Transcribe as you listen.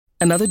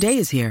Another day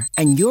is here,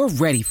 and you're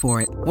ready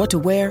for it. What to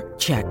wear?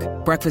 Check.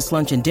 Breakfast,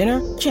 lunch, and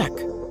dinner? Check.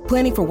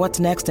 Planning for what's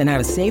next and how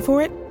to save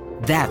for it?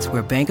 That's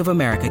where Bank of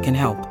America can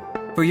help.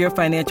 For your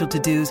financial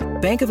to-dos,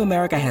 Bank of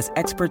America has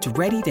experts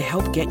ready to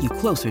help get you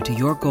closer to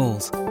your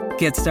goals.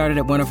 Get started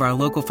at one of our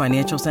local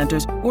financial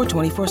centers or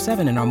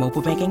 24/7 in our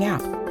mobile banking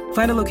app.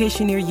 Find a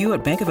location near you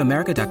at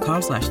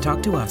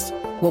bankofamerica.com/talktous.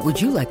 What would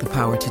you like the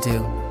power to do?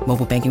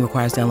 Mobile banking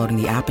requires downloading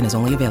the app and is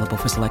only available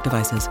for select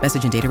devices.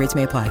 Message and data rates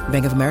may apply.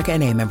 Bank of America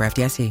N.A., member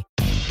FDIC.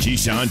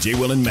 Keyshawn, J.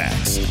 Will, and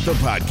Max, the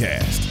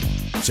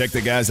podcast. Check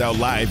the guys out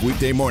live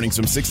weekday mornings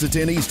from 6 to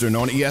 10 Eastern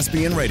on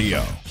ESPN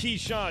Radio.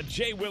 Keyshawn,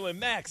 J. Will, and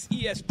Max,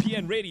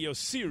 ESPN Radio,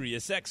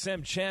 Sirius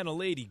XM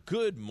Channel 80.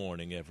 Good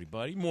morning,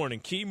 everybody. Morning,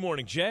 Key.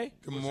 Morning, Jay.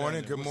 Good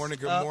morning. Good morning.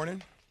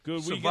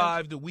 Good weekend.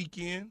 Survived the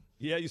weekend.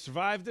 Yeah, you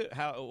survived it?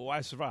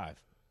 Why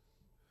survive?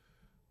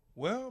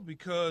 Well,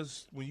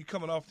 because when you're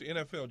coming off the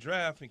NFL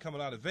draft and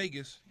coming out of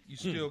Vegas, you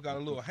still got a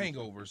little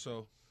hangover.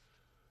 So,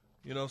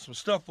 some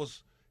stuff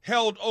was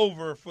held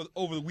over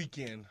over the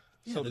weekend,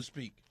 so to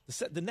speak.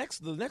 The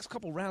next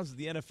couple rounds of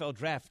the NFL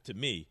draft, to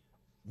me,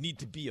 need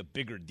to be a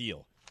bigger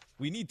deal.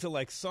 We need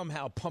to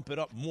somehow pump it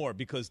up more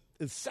because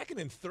the second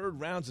and third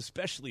rounds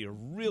especially are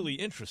really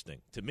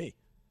interesting to me.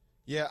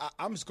 Yeah,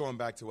 I'm just going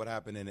back to what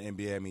happened in the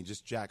NBA. I mean,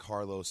 just Jack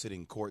Harlow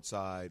sitting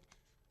courtside.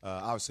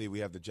 Obviously, we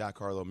have the Jack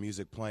Harlow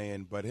music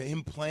playing, but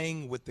him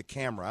playing with the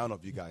camera, I don't know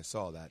if you guys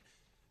saw that.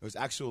 It was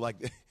actually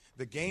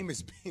the game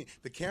is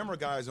 – the camera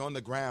guy is on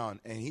the ground,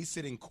 and he's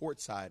sitting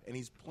courtside, and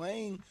he's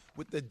playing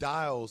with the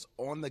dials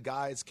on the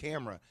guy's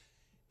camera,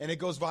 and it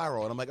goes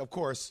viral. And I'm like, of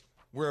course,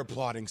 we're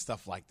applauding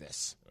stuff like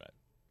this. Right.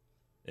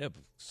 Yeah,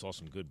 but saw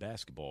some good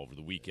basketball over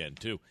the weekend,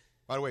 too.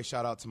 By the way,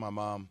 shout out to my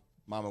mom,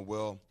 Mama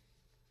Will,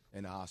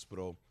 in the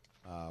hospital.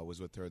 Was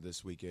with her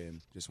this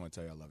weekend. Just want to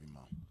tell you I love you,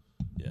 Mom.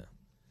 Yeah.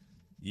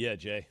 Yeah,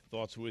 Jay.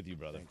 Thoughts with you,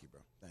 brother. Thank you,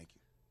 bro. Thank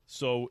you.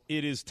 So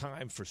it is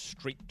time for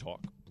Straight Talk,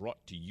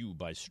 brought to you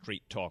by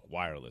Straight Talk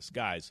Wireless.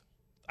 Guys,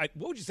 what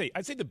would you say?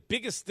 I'd say the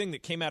biggest thing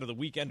that came out of the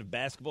weekend of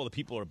basketball that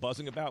people are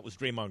buzzing about was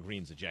Draymond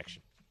Green's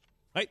ejection.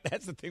 Right?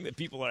 That's the thing that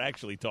people are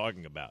actually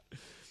talking about.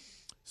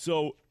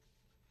 So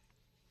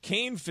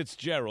Kane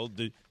Fitzgerald,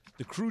 the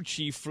crew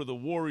chief for the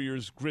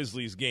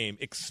Warriors-Grizzlies game,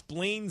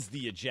 explains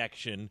the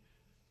ejection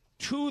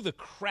to the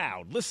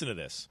crowd. Listen to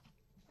this.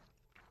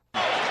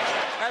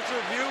 After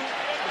review,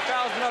 the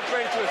foul's been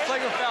upgraded to a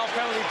flagrant foul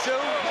penalty 2.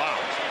 Wow.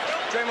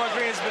 Draymond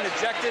Green has been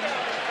ejected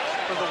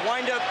for the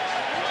windup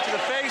to the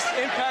face,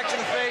 impact to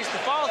the face, the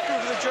follow through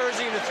for the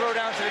jersey, and the throw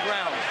down to the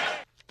ground.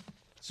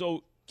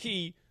 So,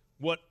 Key,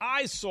 what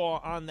I saw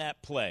on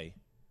that play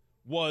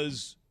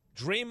was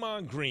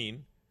Draymond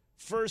Green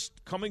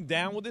first coming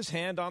down with his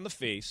hand on the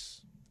face.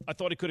 I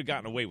thought he could have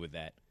gotten away with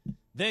that.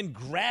 Then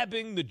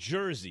grabbing the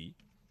jersey,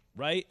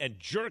 right, and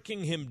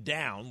jerking him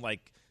down,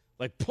 like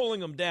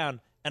pulling him down.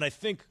 And I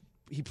think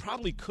he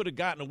probably could have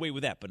gotten away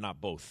with that, but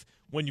not both.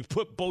 When you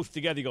put both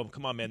together, you go,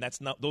 come on, man,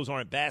 those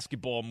aren't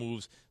basketball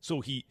moves.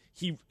 So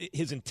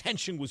his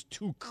intention was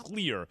too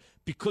clear.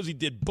 Because he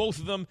did both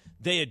of them,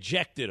 they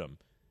ejected him.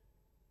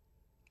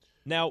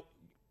 Now,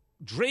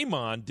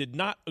 Draymond did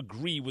not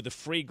agree with the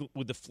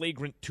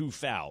flagrant 2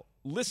 foul.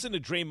 Listen to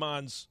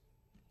Draymond's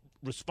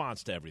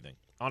response to everything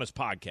on his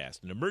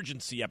podcast, an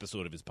emergency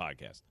episode of his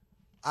podcast.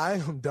 I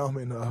am dumb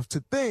enough to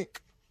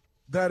think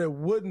that it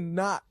would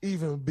not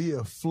even be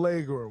a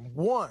flagrant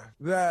 1,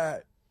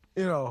 that,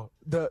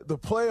 the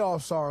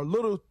playoffs are a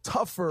little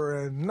tougher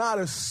and not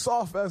as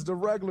soft as the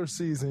regular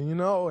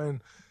season,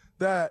 and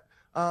that,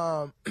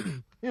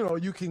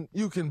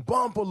 you can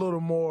bump a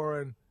little more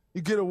and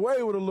you get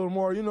away with a little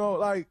more,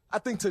 I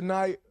think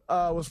tonight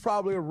was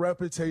probably a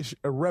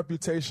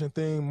reputation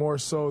thing more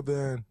so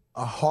than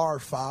a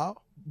hard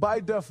foul.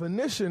 By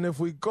definition, if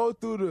we go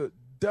through the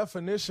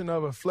definition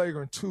of a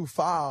flagrant 2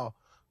 foul,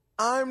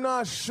 I'm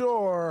not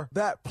sure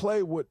that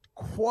play would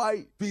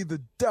quite be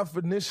the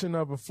definition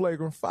of a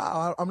flagrant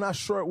foul. I'm not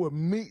sure it would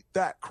meet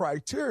that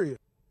criteria.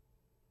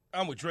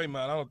 I'm with Draymond.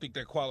 I don't think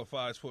that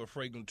qualifies for a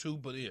flagrant 2,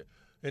 but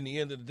in the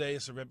end of the day,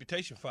 it's a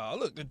reputation foul.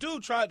 Look, the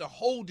dude tried to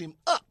hold him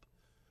up.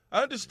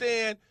 I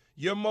understand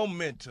your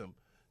momentum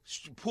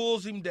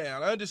pulls him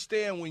down. I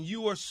understand when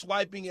you are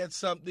swiping at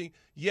something,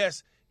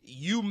 yes,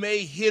 you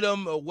may hit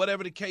him or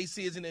whatever the case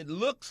is, and it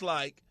looks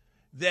like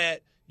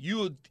that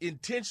you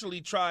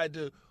intentionally tried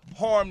to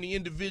harm the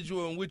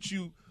individual in which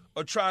you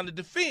are trying to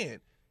defend.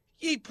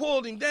 He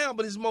pulled him down,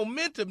 but his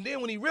momentum, then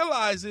when he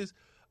realizes,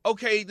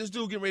 okay, this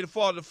dude getting ready to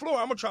fall to the floor,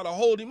 I'm going to try to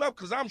hold him up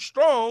because I'm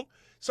strong,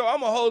 so I'm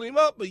going to hold him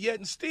up, but yet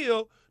and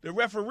still, the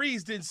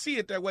referees didn't see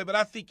it that way, but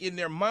I think in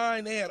their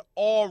mind they had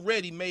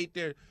already made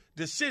their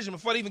decision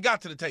before they even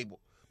got to the table.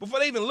 Before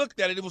they even looked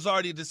at it, it was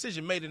already a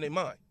decision made in their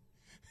mind.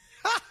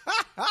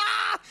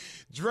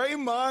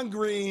 Draymond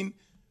Green,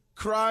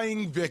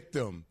 crying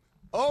victim.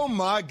 Oh,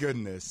 my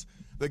goodness.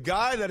 The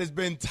guy that has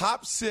been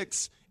top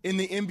 6 in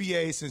the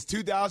NBA since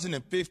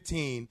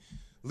 2015,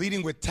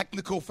 leading with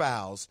technical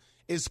fouls,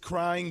 is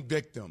crying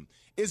victim.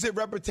 Is it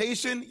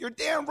reputation? You're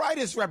damn right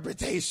it's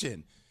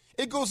reputation.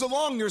 It goes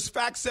along. There's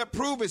facts that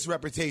prove it's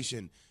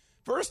reputation.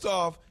 First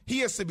off, he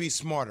has to be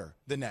smarter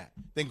than that,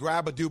 than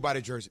grab a dude by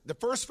the jersey. The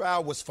first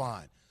foul was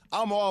fine.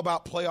 I'm all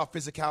about playoff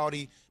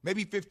physicality.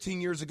 Maybe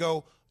 15 years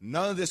ago,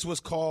 none of this was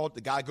called.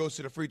 The guy goes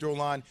to the free throw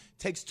line,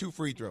 takes 2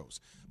 free throws.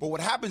 But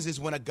what happens is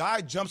when a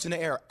guy jumps in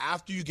the air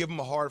after you give him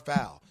a hard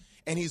foul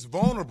and he's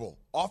vulnerable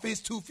off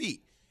his 2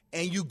 feet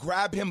and you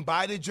grab him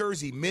by the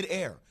jersey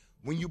midair,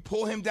 when you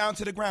pull him down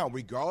to the ground,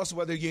 regardless of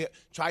whether you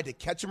tried to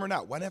catch him or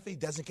not, what if he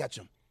doesn't catch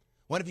him?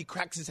 What if he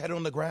cracks his head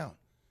on the ground?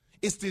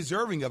 It's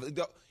deserving of it.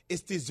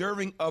 It's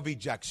deserving of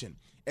ejection.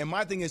 And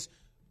my thing is,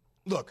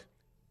 look,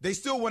 they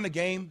still won the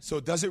game, so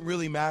it doesn't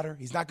really matter.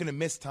 He's not going to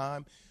miss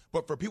time.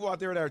 But for people out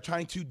there that are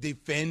trying to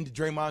defend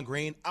Draymond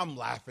Green, I'm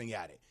laughing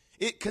at it.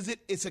 Because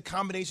it's a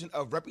combination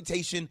of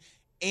reputation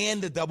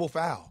and the double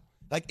foul.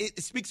 Like,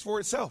 it speaks for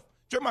itself.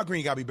 Draymond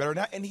Green got to be better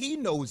than that, and he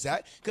knows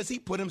that because he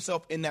put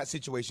himself in that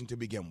situation to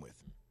begin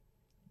with.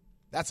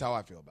 That's how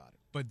I feel about it.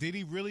 But did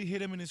he really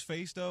hit him in his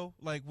face, though?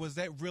 Like, was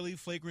that really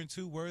flagrant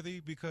 2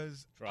 worthy?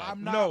 Because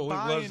I'm not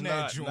buying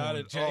that,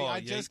 Jay. I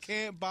just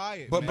can't buy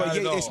it. But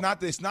yeah, it's not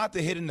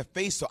the hit in the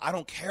face, so I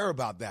don't care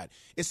about that.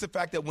 It's the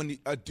fact that when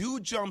a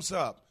dude jumps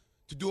up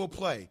to do a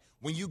play,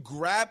 when you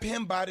grab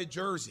him by the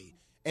jersey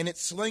and it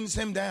slings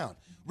him down,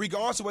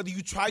 regardless of whether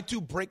you try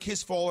to break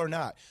his fall or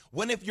not,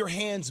 what if your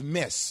hands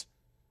miss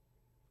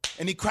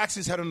and he cracks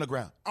his head on the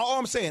ground? All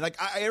I'm saying, like,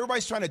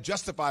 everybody's trying to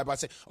justify it by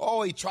saying,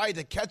 oh, he tried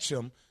to catch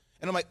him.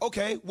 And I'm like,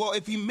 okay, well,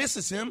 if he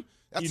misses him,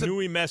 he knew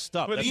he messed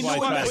up. But that's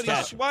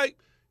he why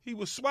he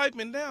was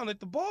swiping down at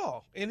the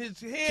ball, and his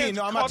hands. Key,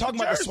 no, I'm not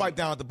talking about the swipe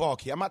down at the ball,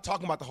 Key. I'm not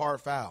talking about the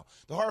hard foul.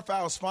 The hard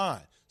foul is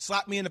fine.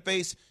 Slap me in the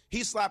face.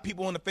 He slapped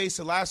people in the face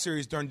the last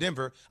series during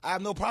Denver. I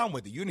have no problem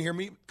with it. You didn't hear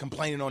me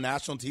complaining on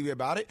national TV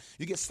about it.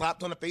 You get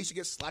slapped on the face, you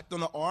get slapped on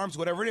the arms,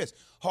 whatever it is.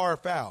 Hard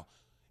foul.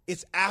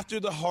 It's after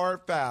the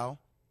hard foul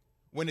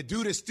when the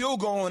dude is still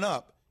going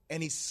up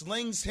and he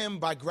slings him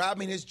by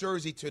grabbing his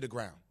jersey to the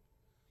ground.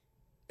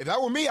 If that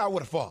were me, I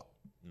would have fought.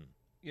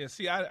 Yeah,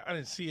 see, I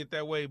didn't see it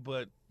that way,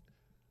 but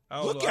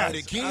look at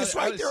it, King. It's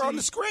right there on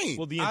the screen.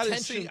 Well, the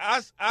intention.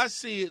 I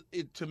see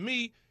it. To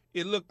me,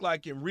 it looked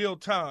like in real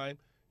time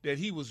that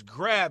he was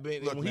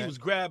grabbing, and when he was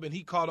grabbing,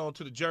 he caught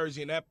onto the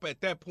jersey, and at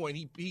that point,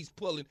 he's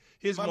pulling.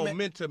 His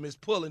momentum is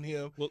pulling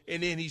him,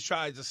 and then he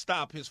tries to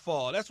stop his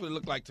fall. That's what it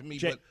looked like to me.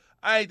 Jay, but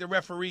I ain't the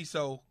referee,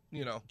 so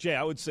you know. Jay,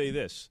 I would say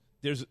this: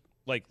 there's.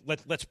 Like,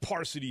 let's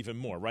parse it even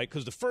more, right?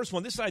 Because the first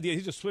one, this idea,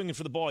 he's just swinging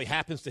for the ball. He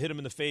happens to hit him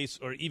in the face,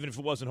 or even if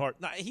it wasn't hard.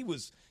 Nah, he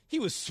was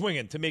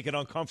swinging to make it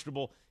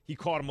uncomfortable. He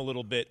caught him a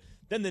little bit.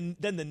 Then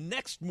the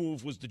next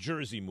move was the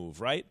jersey move,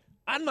 right?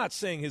 I'm not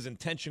saying his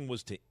intention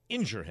was to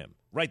injure him,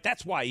 right?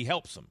 That's why he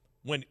helps him.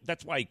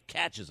 That's why he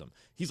catches him.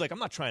 He's like, I'm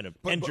not trying to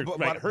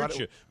hurt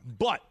you.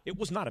 But it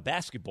was not a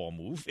basketball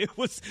move.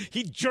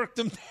 He jerked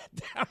him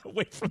down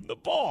away from the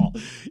ball.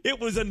 It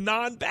was a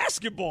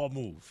non-basketball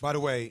move. By the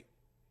way,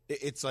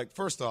 it's like,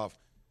 first off,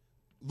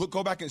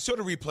 go back and show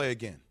the replay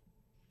again.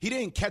 He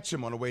didn't catch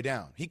him on the way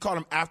down. He caught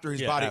him after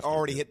his body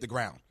already hit the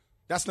ground.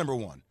 That's number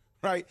one,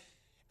 right?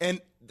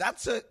 And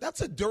that's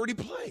a dirty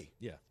play.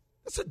 Yeah.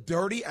 That's a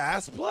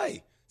dirty-ass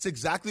play. It's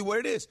exactly what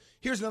it is.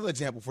 Here's another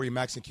example for you,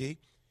 Max and Key.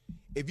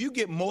 If you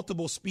get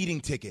multiple speeding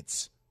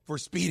tickets for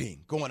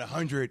speeding, going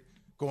 100,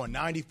 going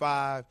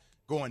 95,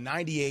 going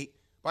 98,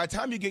 by the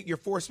time you get your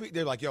 4th speed,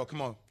 they're like, yo,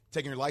 come on,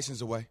 taking your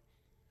license away,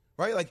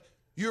 right? Like,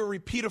 you're a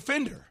repeat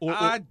offender.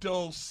 I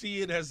don't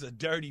see it as a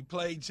dirty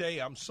play, Jay.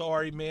 I'm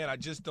sorry, man. I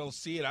just don't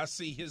see it. I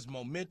see his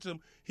momentum.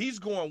 He's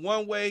going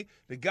one way.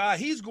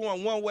 He's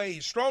going one way.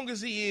 As strong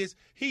as he is,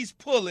 he's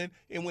pulling.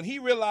 And when he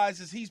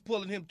realizes he's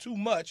pulling him too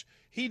much,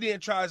 he then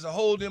tries to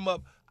hold him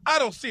up. I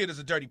don't see it as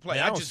a dirty play.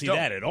 Man, I just don't see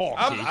that at all.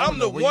 I'm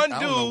the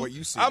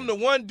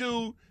one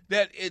dude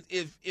that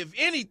if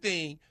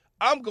anything,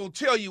 I'm going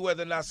to tell you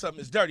whether or not something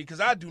is dirty, because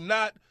I do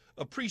not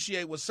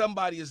appreciate when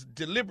somebody is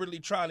deliberately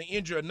trying to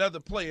injure another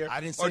player,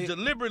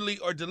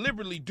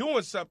 deliberately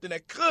doing something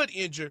that could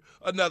injure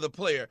another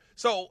player.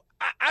 So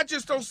I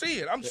just don't see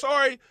it. I'm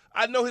sorry.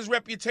 I know his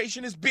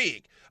reputation is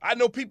big. I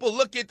know people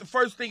look at the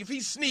first thing. If he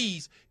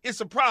sneezes,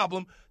 it's a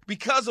problem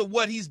because of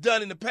what he's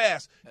done in the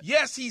past.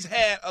 Yes, he's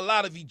had a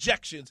lot of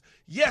ejections.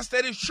 Yes,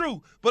 that is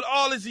true. But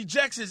all his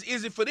ejections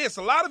isn't for this.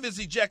 A lot of his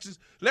ejections,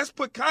 let's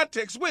put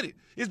context with it,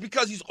 is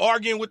because he's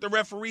arguing with the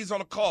referees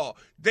on a call.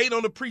 They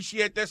don't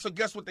appreciate that, so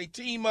guess what? They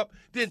team up,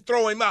 then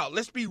throw him out.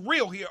 Let's be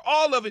real here.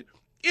 All of it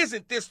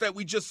isn't this that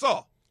we just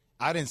saw.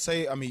 I didn't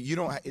say,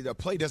 a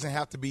play doesn't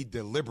have to be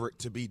deliberate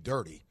to be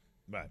dirty.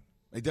 Right.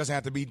 It doesn't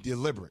have to be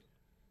deliberate.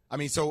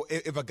 So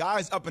if a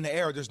guy's up in the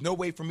air, there's no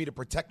way for me to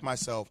protect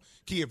myself.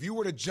 Key, if you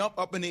were to jump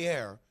up in the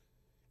air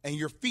and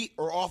your feet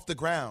are off the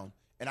ground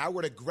and I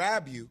were to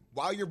grab you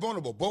while you're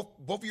vulnerable, both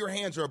of your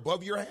hands are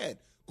above your head,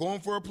 going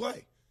for a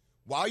play.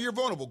 While you're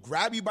vulnerable,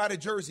 grab you by the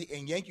jersey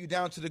and yank you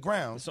down to the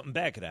ground. Something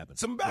bad could happen.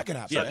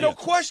 Yeah, no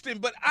question,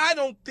 but I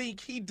don't think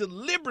he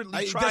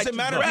deliberately tried to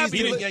grab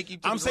him and yank him to the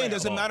ground. I'm saying it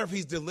doesn't matter if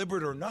he's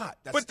deliberate or not.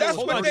 But that's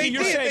what they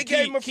did. They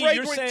gave him a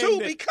flagrant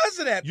 2 because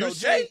of that, though,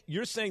 Jay.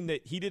 You're saying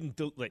that he didn't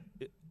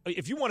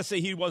If you want to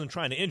say he wasn't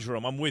trying to injure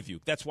him, I'm with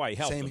you. That's why he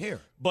helped him. Same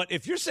here. But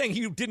if you're saying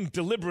he didn't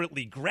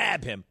deliberately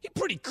grab him, he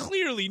pretty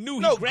clearly knew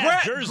he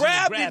grabbed Jersey.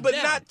 Grabbed him, but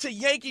down. not to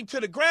yank him to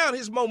the ground.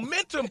 His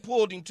momentum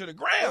pulled him to the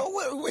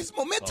ground. His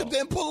momentum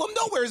didn't pull him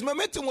nowhere. His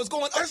momentum was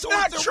going up. That's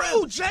not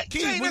true,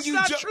 Jay. That's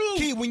not true.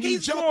 Key, when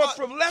he's jump going up,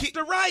 from left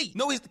to right.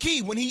 No, it's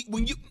Key. When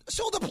you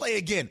show the play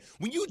again,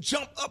 when you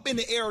jump up in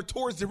the air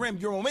towards the rim,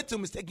 your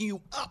momentum is taking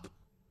you up.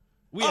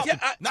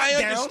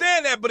 I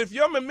understand that, but if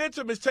your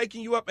momentum is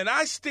taking you up and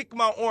I stick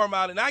my arm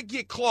out and I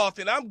get cloth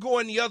and I'm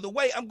going the other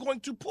way, I'm going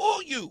to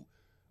pull you.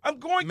 I'm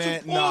going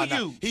to pull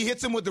you. He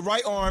hits him with the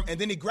right arm, and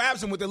then he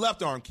grabs him with the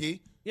left arm,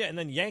 Key. Yeah, and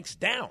then yanks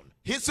down.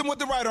 Hits him with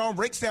the right arm,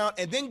 breaks down,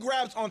 and then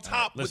grabs on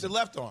top with the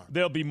left arm.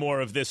 There'll be more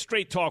of this.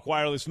 Straight Talk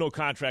Wireless, no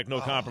contract, no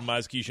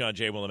compromise. Keyshawn,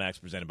 J. Will, and Max,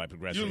 presented by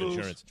Progressive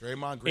Insurance.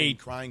 Draymond Green,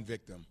 crying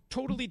victim.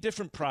 Totally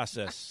different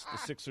process the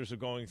Sixers are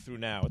going through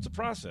now. It's a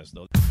process,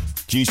 though.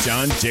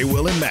 Keyshawn, J.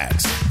 Will, and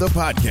Max, the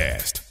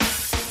podcast.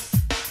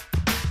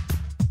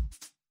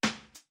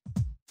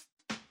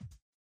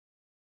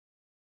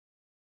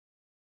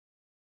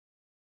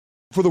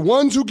 For the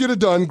ones who get it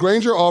done,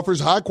 Grainger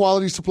offers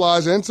high-quality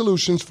supplies and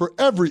solutions for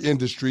every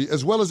industry,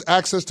 as well as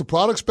access to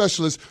product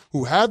specialists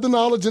who have the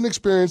knowledge and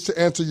experience to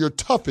answer your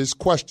toughest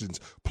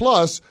questions.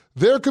 Plus,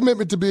 their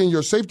commitment to being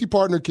your safety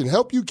partner can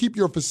help you keep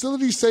your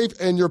facility safe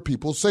and your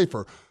people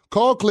safer.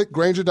 Call, click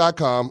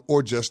Grainger.com,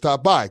 or just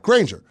stop by.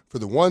 Grainger, for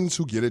the ones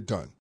who get it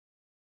done.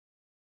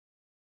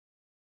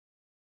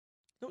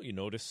 Don't you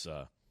notice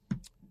the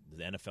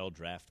NFL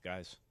draft,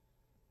 guys,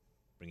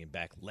 bringing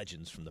back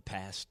legends from the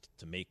past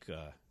to make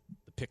the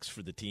picks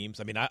for the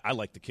teams? I mean, I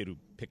like the kid who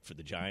picked for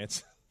the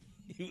Giants.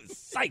 He was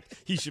psyched.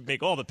 He should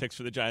make all the picks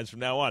for the Giants from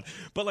now on.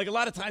 But, like, a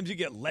lot of times you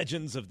get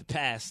legends of the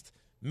past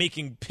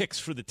making picks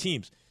for the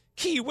teams.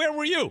 Key, where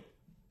were you?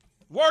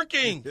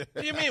 Working. What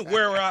do you mean,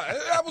 where were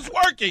I was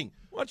working.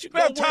 Why don't you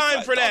I have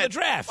time for that. The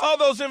draft? All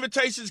those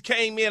invitations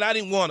came in. I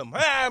didn't want them.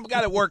 I've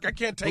got to work. I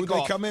can't take off.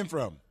 Who they come in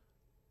from?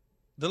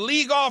 The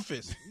league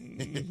office.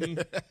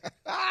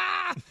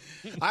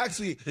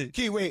 Actually,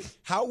 Key, wait.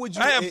 How would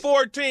you? I have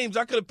 4 teams.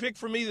 I could have picked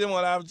from either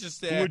one. I was just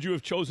there. Who would you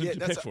have chosen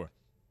to pick for?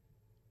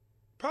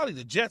 Probably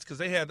the Jets, because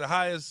they had the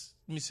highest.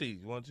 Let me see.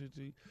 1, 2,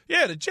 3.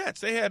 Yeah, the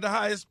Jets. They had the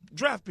highest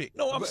draft pick.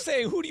 No, I'm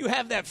saying, who do you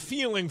have that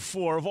feeling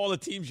for of all the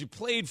teams you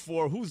played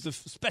for? Who's the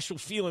special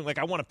feeling like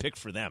I want to pick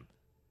for them?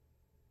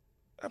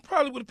 I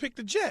probably would have picked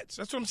the Jets.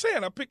 That's what I'm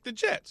saying. I picked the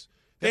Jets.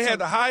 They had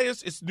the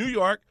highest. It's New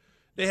York.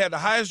 They had the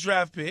highest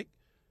draft pick.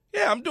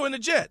 Yeah, I'm doing the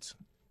Jets.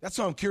 That's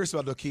what I'm curious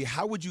about, though, Key.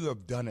 How would you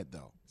have done it,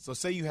 though? So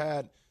say you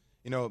had,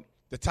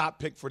 the top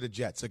pick for the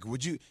Jets. Like,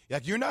 would you –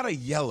 like, you're not a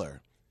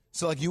yeller.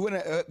 So, like, you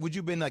wouldn't would you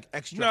have been, like,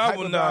 extra No, I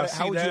would not.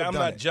 How would you have I'm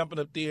done not it? jumping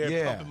up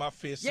there, pumping my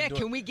fist. Yeah,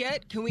 can we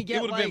get it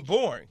would have been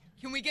boring.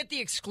 Can we get the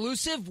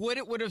exclusive? What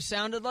it would have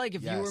sounded like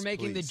if you were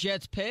making the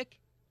Jets pick?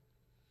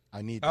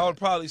 I need that. I would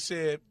probably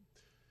say,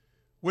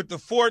 with the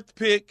 4th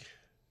pick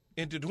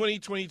into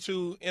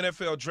 2022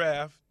 NFL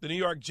Draft, the New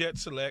York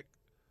Jets select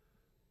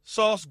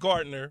Sauce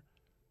Gardner,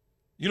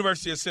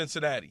 University of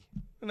Cincinnati.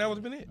 And that would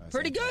have been it.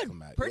 Pretty good.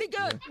 Pretty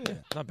good. Yeah.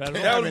 Not bad at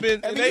all. That would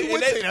have been. You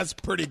would say that's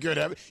pretty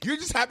good. You're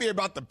just happy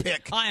about the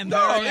pick. I am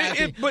very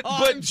happy. But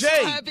I'm Jay,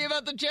 so happy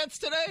about the Jets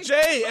today.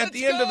 Jay, at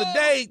the end of the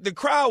day, the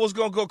crowd was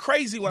going to go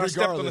crazy when I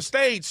stepped on the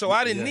stage, so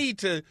I didn't need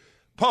to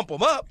pump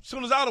them up. As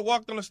soon as I would have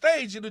walked on the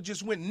stage, it would have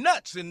just went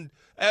nuts, and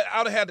I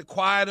would have had to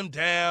quiet them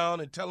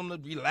down and tell them to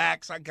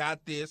relax. I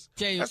got this.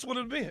 Jay, that's what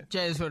it would have been.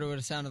 Jay, that's what it would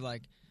have sounded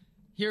like.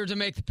 Here to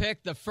make the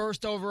pick, the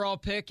first overall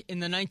pick in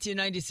the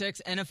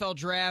 1996 NFL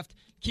Draft,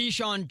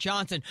 Keyshawn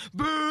Johnson.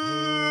 Boo!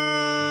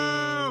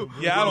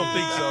 Yeah, I don't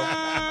think so.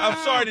 I'm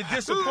sorry to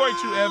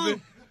disappoint you,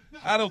 Evan.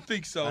 I don't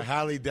think so. I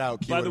highly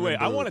doubt. By the way,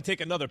 I want to take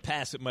another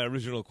pass at my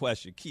original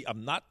question. Key,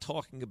 I'm not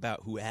talking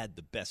about who had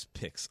the best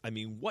picks. I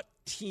mean, what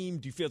team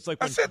do you feel it's like?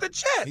 I said the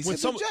Jets. He said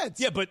the Jets.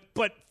 Yeah, but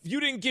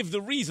you didn't give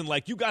the reason.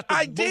 Like, you got the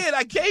I did.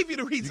 I gave you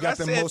the reason. You got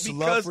I the said most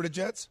love for the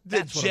Jets?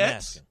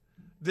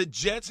 The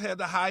Jets had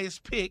the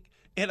highest pick,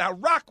 and I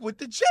rock with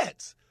the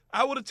Jets.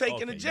 I would have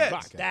taken the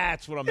Jets.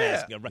 That's what I'm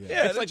asking. Right?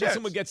 Yeah, it's like when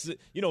someone gets,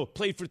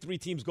 played for 3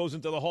 teams, goes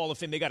into the Hall of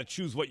Fame, they got to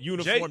choose what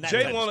uniform, that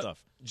type of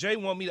stuff. Jay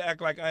want me to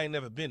act like I ain't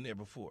never been there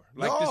before.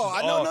 Like No, this is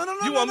no.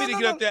 You want me to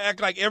get up there and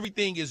act like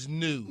everything is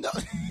new. No.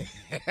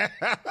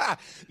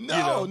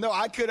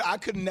 I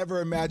could never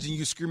imagine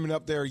you screaming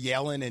up there,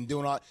 yelling and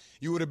doing all.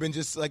 You would have been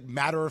just like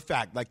matter of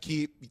fact, like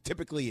he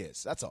typically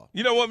is. That's all.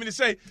 You don't want me to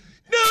say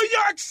New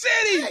York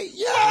City? Hey,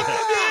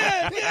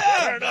 yeah.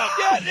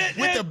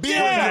 With the beer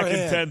in your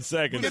hand. 10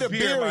 seconds. With the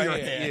beer in your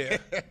hand.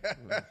 Yeah.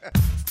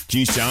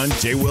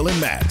 Keyshawn, J. Will, and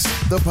Max,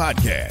 the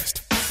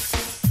podcast.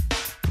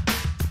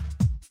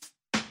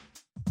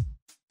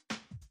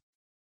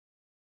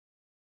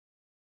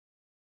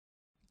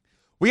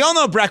 We all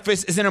know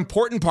breakfast is an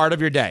important part of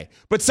your day,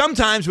 but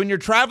sometimes when you're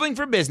traveling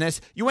for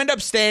business, you end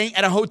up staying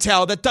at a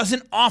hotel that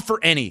doesn't offer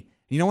any.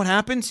 You know what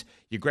happens?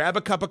 You grab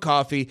a cup of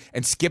coffee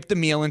and skip the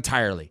meal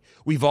entirely.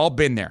 We've all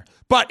been there.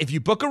 But if you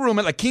book a room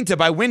at La Quinta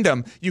by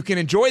Wyndham, you can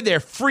enjoy their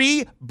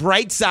free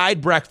Bright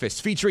Side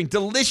breakfast featuring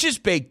delicious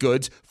baked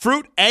goods,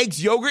 fruit,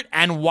 eggs, yogurt,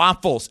 and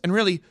waffles. And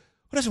really,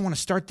 who doesn't want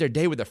to start their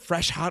day with a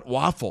fresh, hot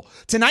waffle?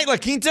 Tonight, La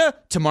Quinta,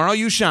 tomorrow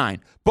you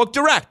shine. Book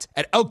direct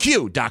at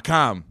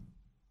lq.com.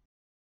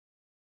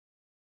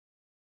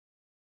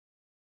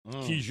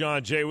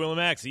 Keyshawn, J. Will and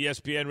Max,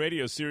 ESPN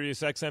Radio,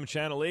 Sirius XM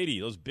Channel 80.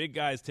 Those big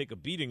guys take a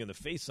beating in the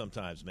face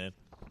sometimes, man.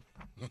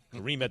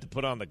 Kareem had to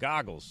put on the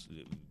goggles.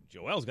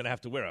 Joel's going to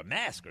have to wear a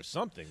mask or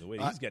something, the way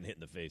he's getting hit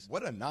in the face.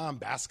 What a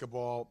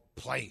non-basketball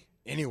play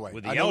anyway.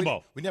 With the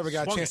elbow. We never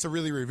got a chance to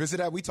really revisit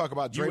that. We talk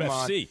about Draymond.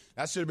 UFC.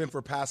 That should have been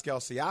for Pascal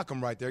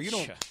Siakam right there. You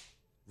don't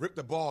rip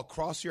the ball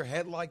across your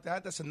head like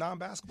that. That's a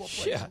non-basketball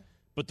play. Yeah,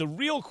 but the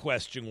real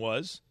question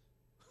was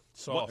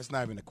it's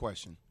not even a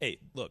question. Hey,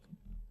 look,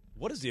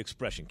 what is the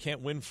expression?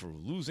 Can't win for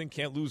losing,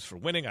 can't lose for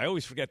winning. I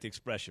always forget the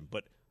expression,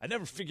 but I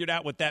never figured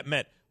out what that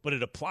meant. But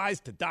it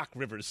applies to Doc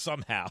Rivers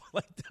somehow.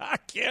 Like,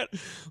 Doc can't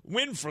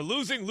win for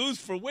losing, lose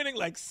for winning.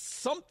 Like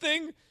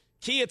something,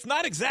 Key, it's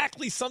not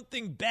exactly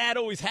something bad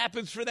always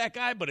happens for that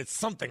guy, but it's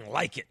something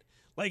like it.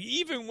 Like,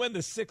 even when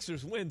the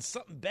Sixers win,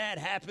 something bad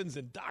happens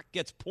and Doc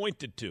gets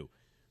pointed to.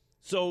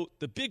 So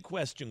the big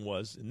question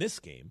was, in this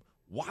game,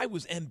 why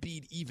was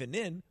Embiid even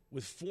in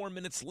with 4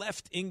 minutes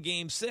left in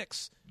Game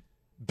 6?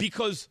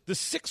 Because the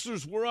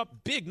Sixers were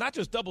up big, not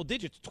just double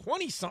digits,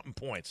 20-something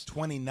points.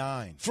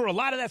 29. For a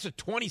lot of that's a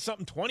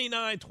 20-something,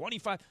 29,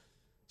 25.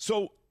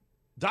 So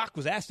Doc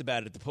was asked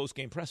about it at the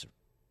post-game presser.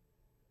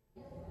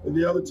 And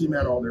the other team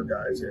had all their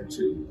guys in,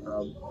 too.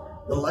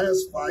 The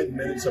last 5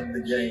 minutes of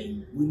the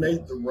game, we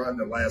made the run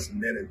the last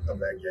minute of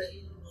that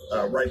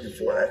game. Right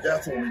before that,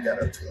 that's when we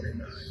got up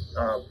 29.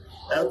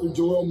 After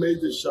Joel made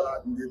the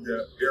shot and did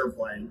the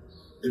airplane,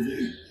 if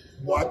you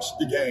watch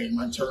the game,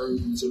 I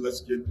turned and said,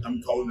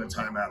 I'm calling a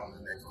timeout on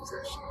the next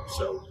possession.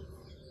 So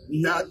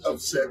not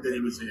upset that he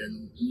was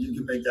in. You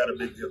can make that a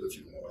big deal if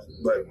you want.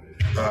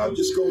 But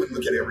just go and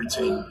look at every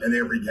team and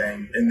every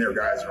game, and their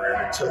guys are in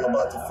until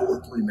about the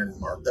 4 3-minute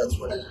mark. That's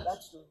what it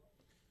is.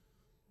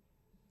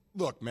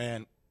 Look,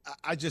 man,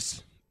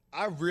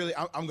 I'm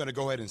going to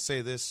go ahead and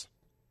say this.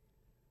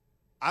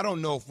 I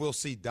don't know if we'll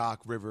see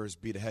Doc Rivers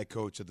be the head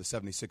coach of the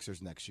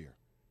 76ers next year.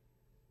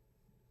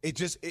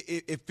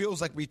 It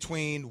feels like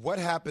between what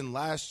happened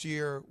last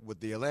year with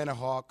the Atlanta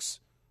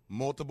Hawks,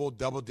 multiple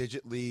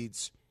double-digit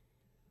leads,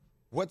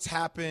 what's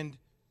happened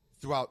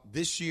throughout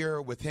this year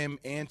with him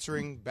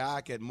answering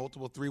back at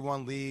multiple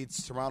 3-1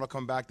 leads, Toronto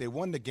come back, they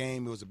won the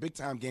game. It was a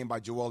big-time game by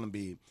Joel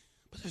Embiid.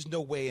 But there's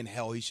no way in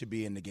hell he should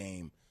be in the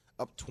game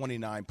up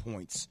 29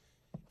 points.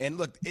 And,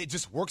 look, it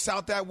just works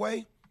out that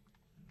way.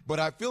 But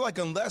I feel like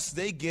unless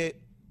they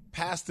get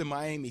past the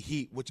Miami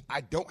Heat, which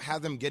I don't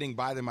have them getting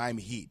by the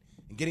Miami Heat,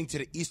 and getting to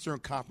the Eastern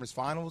Conference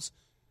Finals,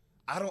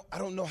 I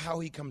don't know how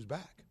he comes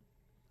back.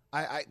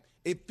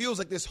 It feels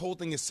like this whole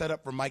thing is set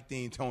up for Mike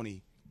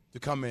D'Antoni to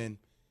come in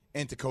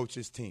and to coach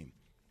his team.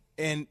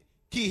 And,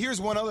 Key,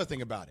 here's one other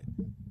thing about it.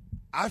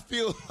 I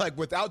feel like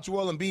without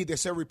Joel Embiid, there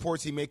said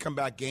reports he may come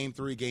back Game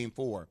 3, Game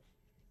 4.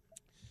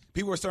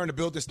 People are starting to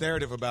build this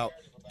narrative about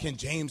can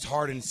James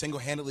Harden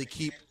single-handedly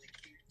keep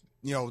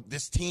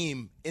this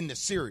team in the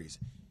series.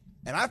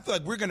 And I feel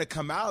like we're going to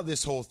come out of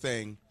this whole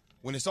thing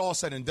when it's all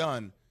said and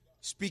done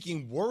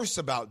speaking worse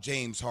about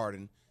James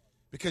Harden,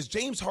 because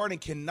James Harden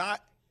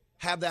cannot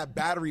have that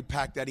battery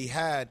pack that he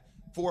had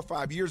 4 or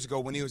 5 years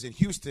ago when he was in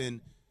Houston,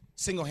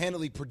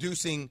 single-handedly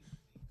producing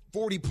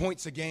 40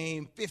 points a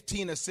game,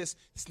 15 assists.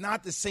 It's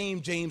not the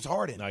same James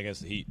Harden. Not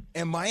against the Heat.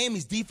 And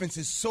Miami's defense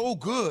is so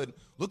good.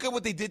 Look at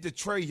what they did to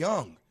Trae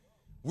Young.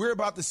 We're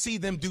about to see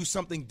them do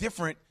something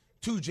different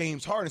to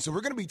James Harden. So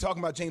we're going to be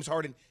talking about James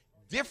Harden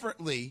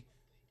differently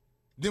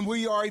than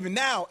we are even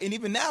now. And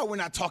even now, we're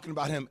not talking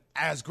about him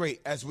as great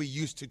as we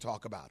used to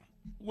talk about him.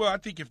 Well, I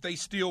think if they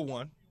steal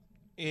one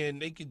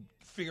and they could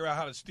figure out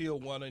how to steal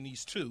one in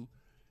these two,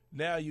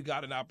 now you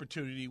got an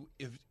opportunity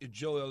if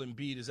Joel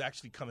Embiid is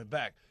actually coming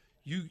back.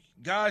 You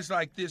guys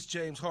like this,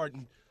 James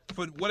Harden,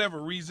 for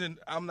whatever reason,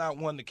 I'm not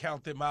one to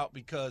count them out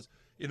because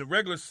in the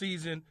regular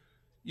season,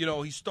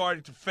 he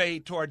started to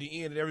fade toward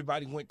the end and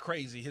everybody went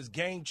crazy. His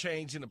game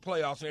changed in the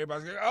playoffs and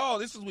everybody's like, oh,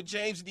 this is what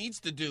James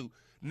needs to do.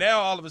 Now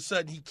all of a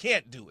sudden he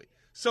can't do it.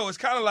 So it's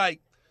kind of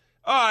like,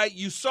 all right,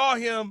 you saw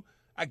him.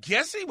 I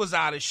guess he was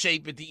out of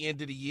shape at the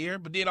end of the year,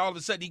 but then all of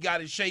a sudden he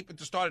got in shape at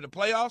the start of the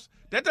playoffs.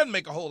 That doesn't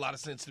make a whole lot of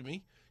sense to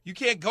me. You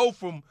can't go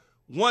from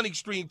one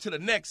extreme to the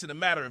next in a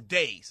matter of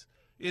days.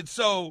 And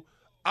so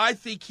I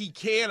think he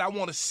can. I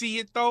want to see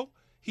it, though.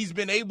 He's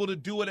been able to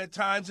do it at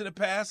times in the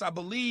past. I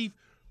believe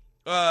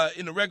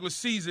in the regular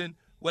season,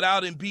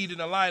 without Embiid in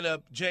the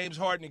lineup, James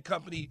Harden and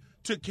company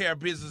took care of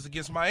business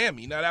against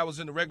Miami. Now, that was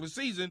in the regular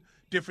season,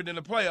 different in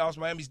the playoffs.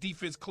 Miami's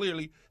defense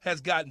clearly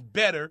has gotten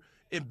better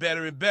and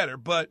better and better.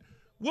 But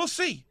we'll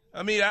see.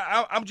 I mean,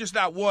 I'm just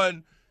not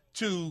one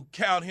to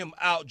count him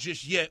out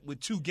just yet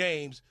with 2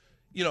 games.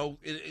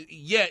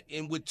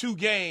 And with 2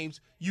 games,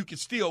 you can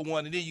steal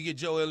one, and then you get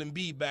Joel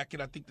Embiid back,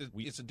 and I think that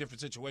it's a different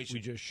situation.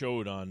 We just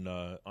showed on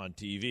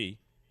TV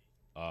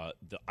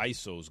the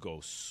ISOs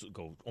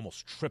go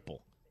almost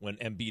triple when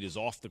Embiid is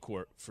off the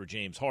court for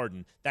James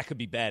Harden, that could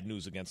be bad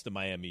news against the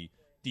Miami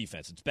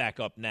defense. It's back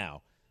up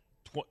now.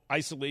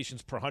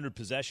 Isolations per 100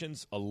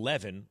 possessions,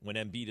 11 when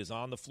Embiid is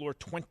on the floor,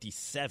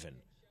 27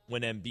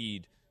 when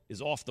Embiid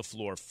is off the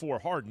floor for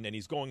Harden, and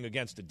he's going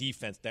against a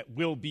defense that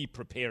will be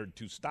prepared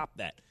to stop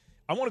that.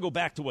 I want to go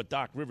back to what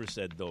Doc Rivers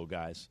said, though,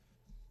 guys.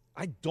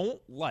 I'm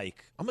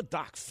a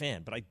Doc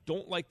fan, but I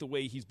don't like the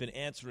way he's been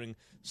answering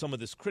some of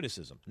this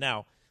criticism.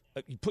 Now,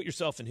 you put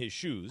yourself in his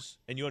shoes,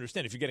 and you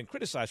understand if you're getting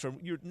criticized for him,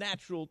 your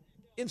natural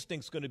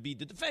instinct's going to be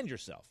to defend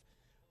yourself.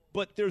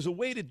 But there's a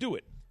way to do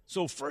it.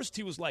 So first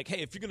he was like,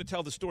 hey, if you're going to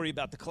tell the story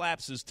about the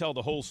collapses, tell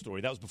the whole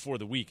story. That was before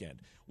the weekend.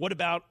 What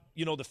about,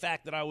 the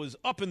fact that I was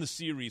up in the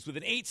series with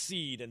an 8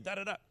 seed and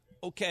da-da-da?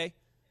 Okay.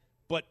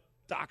 But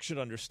Doc should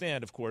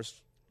understand, of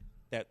course,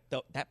 that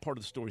part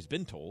of the story's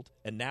been told,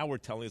 and now we're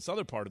telling this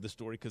other part of the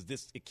story because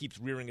it keeps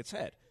rearing its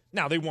head.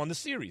 Now they won the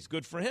series.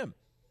 Good for him.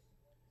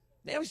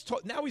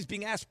 Now he's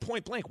being asked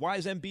point blank, why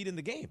is Embiid in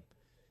the game?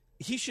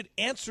 He should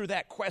answer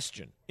that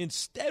question.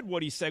 Instead,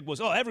 what he said was,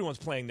 everyone's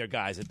playing their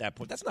guys at that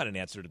point. That's not an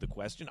answer to the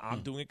question.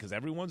 I'm doing it because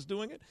everyone's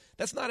doing it.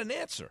 That's not an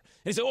answer.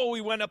 And he said, we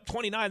went up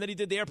 29, then he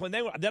did the airplane.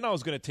 Then I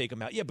was going to take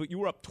him out. Yeah, but you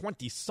were up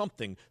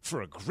 20-something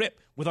for a grip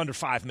with under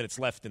 5 minutes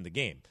left in the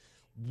game.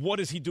 What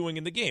is he doing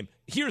in the game?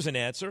 Here's an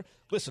answer.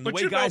 Listen, the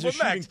way guys are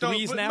shooting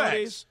threes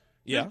nowadays.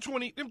 Yeah.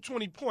 Them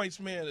 20 points,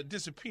 man, are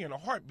disappearing a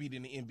heartbeat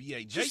in the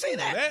NBA. Jay, say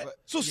that.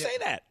 Say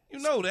that. You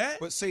know that.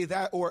 But say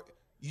that, or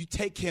you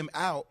take him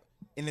out,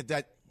 and if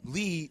that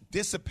lead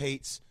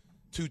dissipates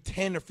to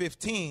 10 or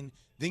 15,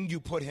 then you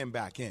put him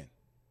back in.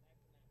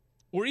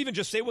 Or even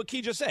just say what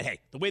Key just said. Hey,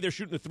 the way they're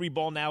shooting the 3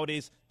 ball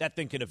nowadays, that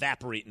thing can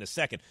evaporate in a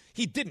second.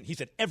 He didn't. He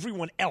said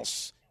everyone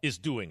else is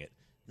doing it.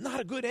 Not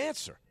a good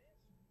answer.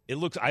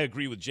 I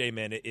agree with Jay,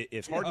 man.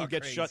 If Harden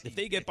gets shut, if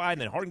they get by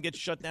and then Harden gets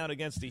shut down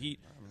against the Heat,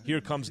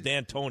 here comes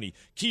Dan Toney.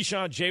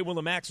 Keyshawn, J. Will,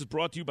 and Max is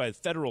brought to you by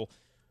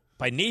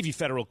Navy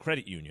Federal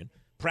Credit Union.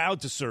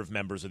 Proud to serve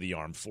members of the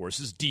Armed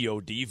Forces,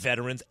 DOD,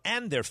 veterans,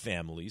 and their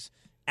families.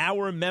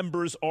 Our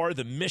members are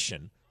the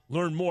mission.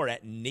 Learn more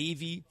at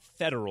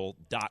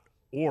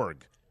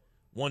NavyFederal.org.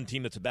 One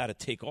team that's about to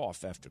take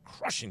off after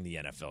crushing the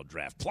NFL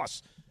draft.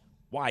 Plus,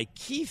 why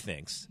Key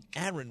thinks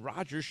Aaron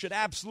Rodgers should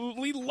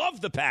absolutely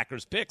love the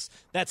Packers picks.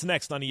 That's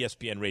next on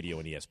ESPN Radio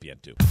and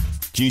ESPN2.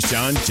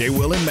 Keyshawn, J.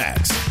 Will, and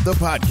Max, the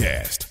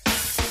podcast.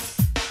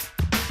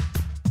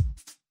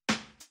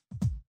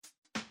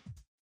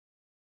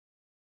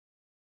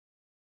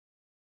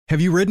 Have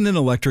you ridden an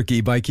electric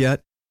e-bike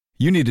yet?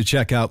 You need to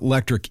check out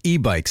Electric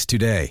E-Bikes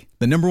today,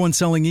 the #1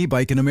 selling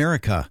e-bike in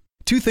America.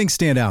 2 things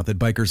stand out that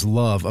bikers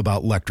love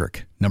about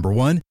Electric. Number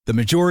 1, the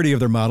majority of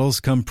their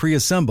models come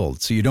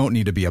pre-assembled, so you don't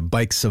need to be a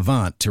bike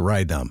savant to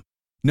ride them.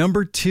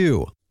 Number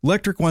 2,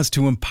 Electric wants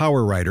to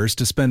empower riders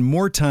to spend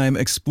more time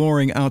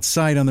exploring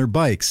outside on their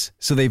bikes,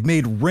 so they've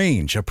made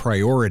range a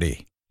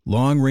priority.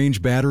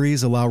 Long-range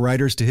batteries allow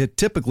riders to hit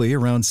typically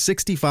around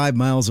 65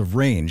 miles of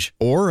range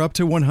or up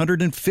to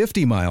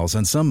 150 miles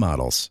on some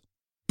models.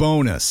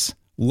 Bonus,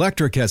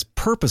 Electric has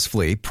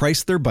purposefully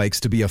priced their bikes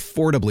to be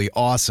affordably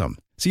awesome,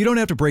 so you don't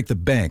have to break the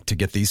bank to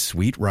get these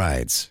sweet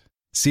rides.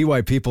 See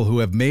why people who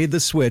have made the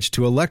switch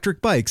to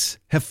electric bikes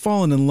have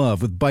fallen in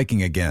love with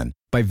biking again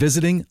by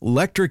visiting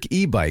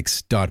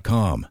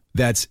electricebikes.com.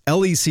 That's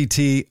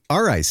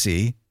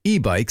LECTRIC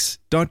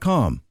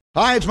ebikes.com.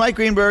 Hi, it's Mike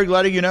Greenberg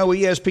letting you know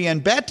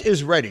ESPN Bet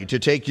is ready to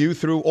take you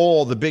through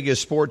all the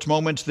biggest sports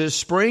moments this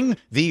spring.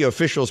 The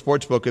official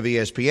sportsbook of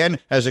ESPN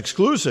has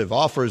exclusive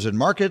offers and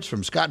markets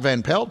from Scott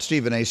Van Pelt,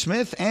 Stephen A.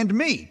 Smith, and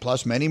me,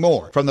 plus many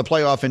more. From the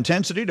playoff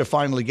intensity to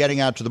finally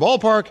getting out to the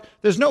ballpark,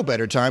 there's no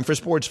better time for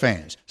sports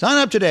fans. Sign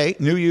up today.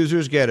 New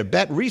users get a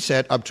bet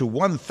reset up to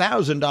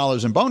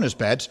 $1,000 in bonus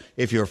bets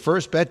if your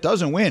first bet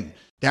doesn't win.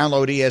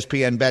 Download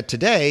ESPN Bet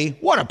today.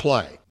 What a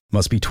play.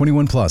 Must be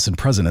 21 plus and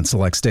present in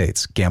select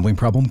states. Gambling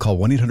problem? Call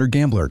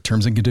 1-800-GAMBLER.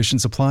 Terms and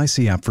conditions apply.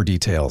 See app for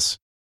details.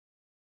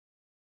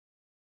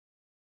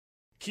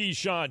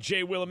 Keyshawn,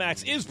 J. Will, and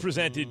Max is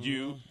presented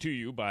to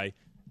you by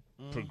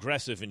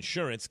Progressive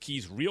Insurance.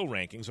 Key's Real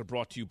Rankings are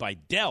brought to you by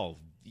Dell.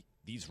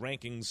 These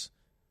rankings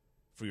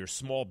for your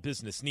small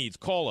business needs.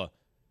 Call a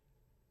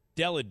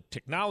Dell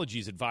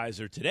Technologies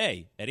advisor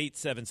today at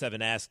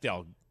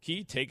 877-ASK-DELL.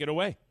 Key, take it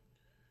away.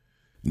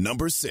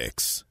 Number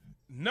 6.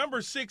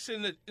 Number 6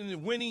 in the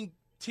winning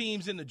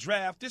teams in the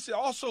draft. This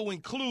also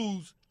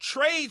includes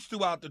trades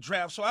throughout the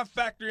draft. So I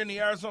factor in the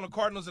Arizona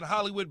Cardinals and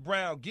Hollywood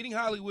Brown. Getting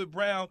Hollywood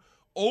Brown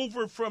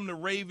over from the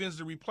Ravens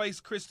to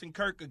replace Kristen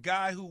Kirk, a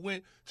guy who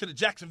went to the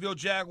Jacksonville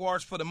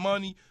Jaguars for the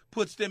money,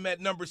 puts them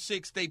at number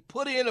 6. They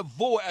put in a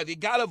void. They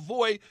got a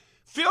void,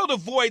 filled a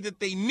void that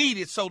they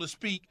needed, so to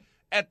speak,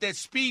 at that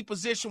speed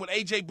position with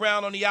A.J.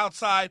 Brown on the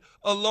outside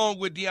along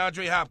with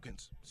DeAndre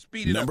Hopkins.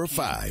 Speed it Number up.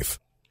 5.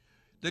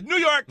 The New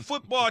York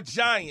Football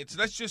Giants.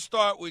 Let's just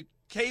start with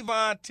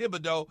Kayvon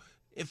Thibodeau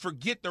and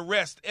forget the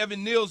rest.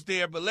 Evan Neal's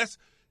there, but let's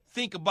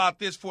think about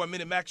this for a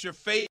minute. Max, your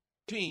favorite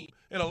team.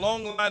 And a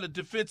long line of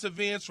defensive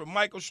ends from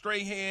Michael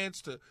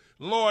Strahans to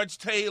Lawrence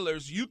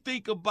Taylors. You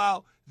think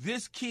about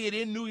this kid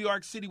in New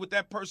York City with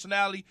that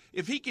personality.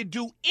 If he can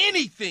do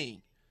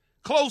anything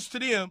close to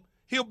them,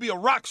 he'll be a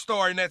rock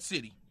star in that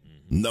city.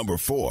 Number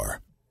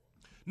 4.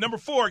 Number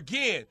 4,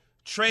 again,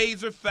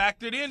 trades are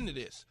factored into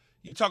this.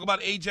 You talk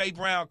about A.J.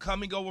 Brown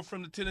coming over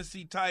from the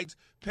Tennessee Titans,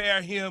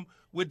 pair him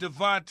with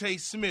Devontae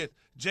Smith.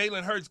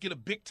 Jalen Hurts get a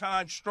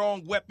big-time,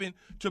 strong weapon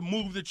to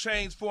move the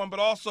chains for him, but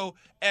also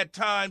at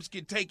times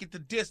can take it the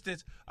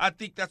distance. I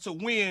think that's a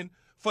win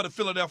for the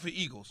Philadelphia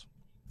Eagles.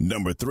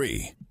 Number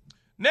 3.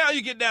 Now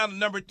you get down to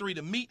number 3,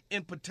 the meat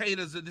and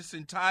potatoes of this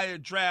entire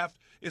draft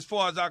as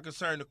far as I'm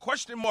concerned. The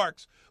question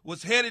marks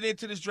was headed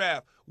into this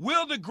draft.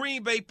 Will the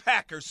Green Bay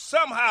Packers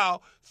somehow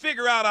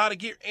figure out how to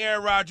get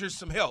Aaron Rodgers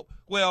some help?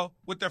 Well,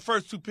 with their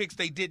first 2 picks,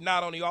 they did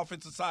not on the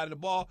offensive side of the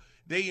ball.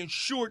 They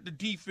ensured the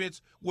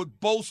defense would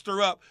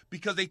bolster up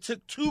because they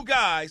took 2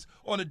 guys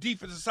on the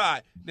defensive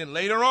side. Then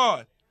later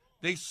on,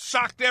 they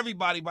shocked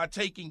everybody by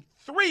taking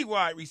 3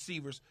 wide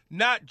receivers,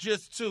 not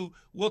just 2.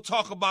 We'll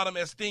talk about them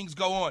as things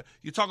go on.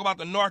 You talk about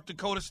the North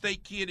Dakota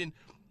State kid and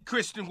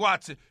Christian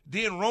Watson,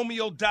 then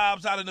Romeo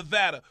Doubs out of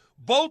Nevada.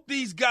 Both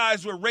these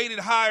guys were rated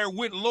higher,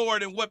 went lower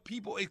than what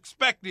people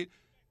expected.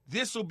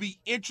 This will be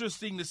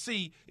interesting to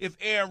see if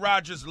Aaron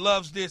Rodgers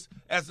loves this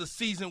as the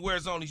season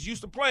wears on. He's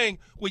used to playing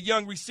with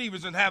young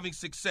receivers and having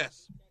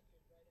success.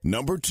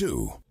 Number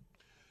 2.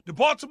 The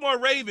Baltimore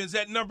Ravens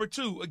at number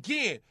 2.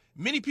 Again,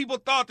 many people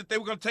thought that they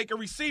were going to take a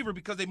receiver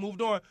because they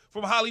moved on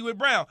from Hollywood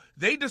Brown.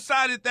 They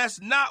decided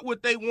that's not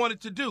what they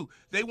wanted to do.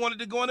 They wanted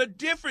to go in a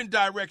different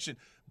direction.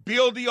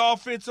 Build the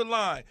offensive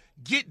line,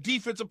 get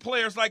defensive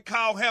players like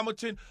Kyle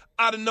Hamilton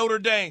out of Notre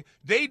Dame.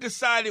 They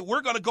decided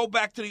we're going to go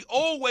back to the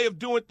old way of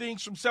doing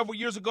things from several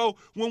years ago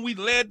when we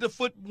led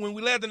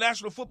the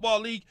National Football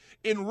League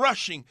in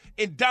rushing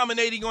and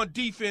dominating on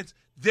defense.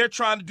 They're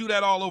trying to do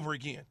that all over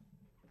again.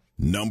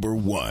 Number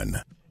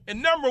 1.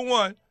 And number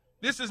 1,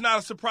 this is not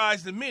a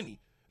surprise to many.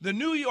 The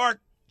New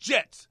York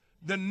Jets,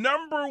 the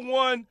number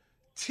 1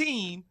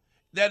 team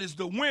that is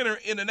the winner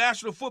in the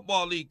National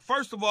Football League.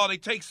 First of all, they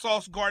take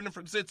Sauce Gardner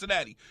from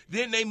Cincinnati.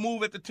 Then they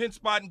move at the 10th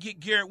spot and get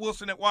Garrett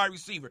Wilson at wide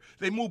receiver.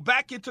 They move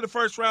back into the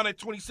first round at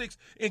 26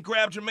 and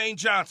grab Jermaine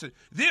Johnson.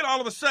 Then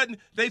all of a sudden,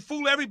 they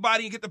fool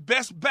everybody and get the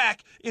best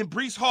back in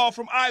Breece Hall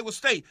from Iowa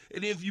State.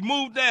 And if you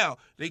move down,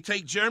 they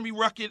take Jeremy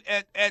Ruckert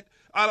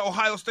out of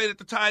Ohio State at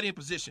the tight end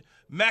position.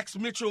 Max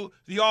Mitchell,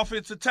 the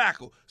offensive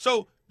tackle.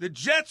 So the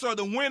Jets are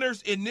the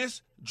winners in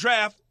this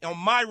draft on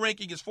my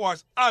ranking as far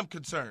as I'm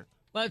concerned.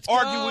 Let's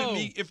Argue go. with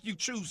me if you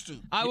choose to.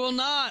 I will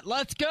not.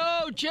 Let's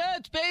go,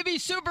 Jets, baby,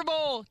 Super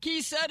Bowl.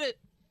 Key said it.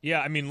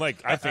 Yeah, I mean,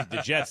 I think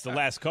the Jets the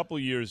last couple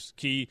of years,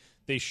 Key,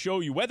 they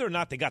show you whether or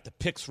not they got the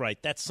picks right,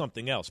 that's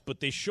something else. But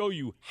they show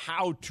you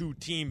how to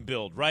team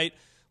build, right?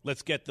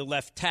 Let's get the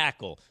left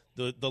tackle,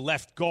 the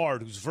left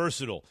guard who's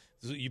versatile.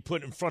 You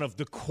put in front of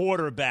the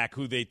quarterback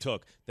who they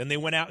took. Then they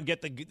went out and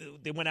got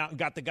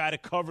the guy to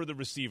cover the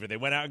receiver. They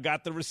went out and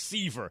got the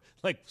receiver,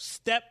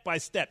 step by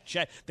step.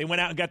 Check. They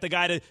went out and got the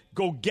guy to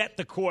go get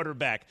the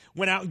quarterback.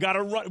 Went out and got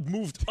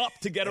moved up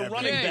to get a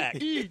running back.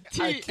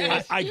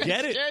 I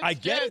get it. I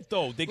get it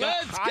though. They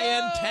got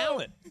high-end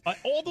talent.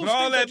 All those. With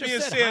all that things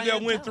being said, they'll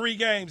win 3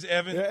 games,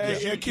 Evan.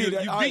 You're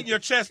beating your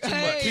chest too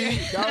much. Key,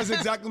 that was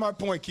exactly my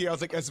point, Key. I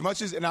was like, as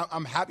much as, and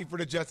I'm happy for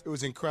the Jets, it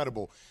was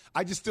incredible.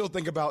 I just still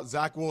think about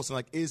Zach Wilson,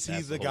 is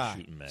he the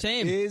guy?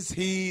 Same. Is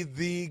he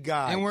the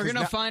guy? And we're going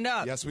to find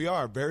out. Yes, we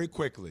are, very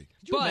quickly.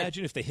 Could you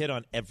imagine if they hit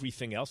on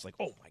everything else?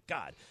 Oh, my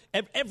God.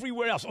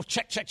 Everywhere else. Oh,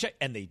 check.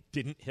 And they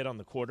didn't hit on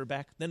the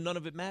quarterback. Then none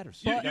of it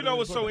matters. You know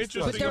what's so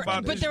interesting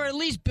about this? But they're at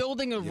least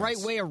building a right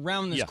way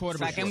around this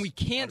quarterback. Sure. And we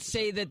can't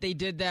say that they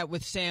did that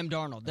with Sam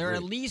Darnold. They're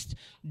at least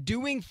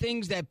doing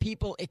things that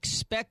people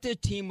expect a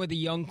team with a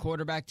young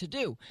quarterback to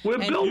do. We're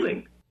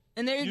building.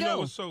 And there you go. You know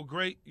what's so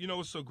great? You know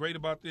what's so great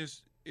about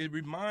this? It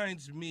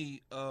reminds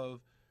me of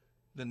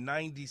the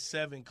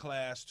 97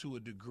 class to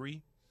a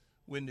degree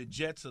when the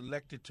Jets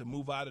elected to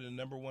move out of the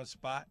number 1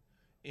 spot,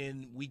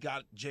 and we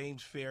got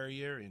James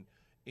Ferrier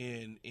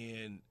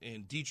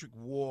and Dietrich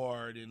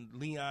Ward and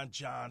Leon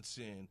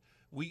Johnson.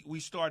 We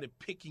started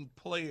picking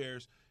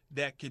players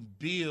that could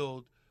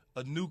build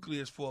a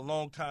nucleus for a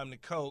long time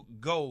to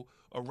go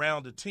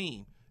around the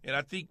team. And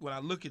I think when I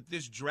look at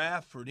this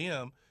draft for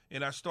them,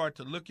 and I start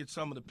to look at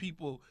some of the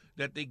people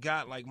that they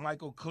got, like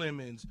Michael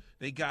Clemens.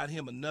 They got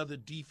him another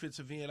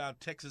defensive end out of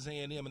Texas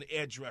A&M, an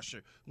edge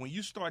rusher. When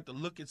you start to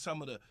look at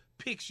some of the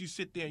picks, you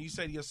sit there and you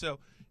say to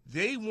yourself,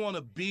 they want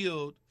to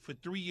build for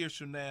 3 years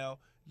from now,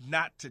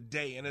 not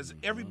today. And as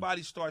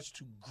everybody starts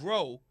to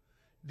grow,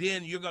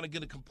 then you're going to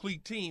get a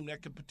complete team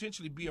that could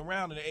potentially be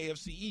around in the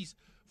AFC East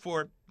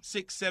for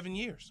 6-7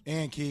 years.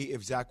 And, Key,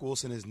 if Zach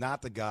Wilson is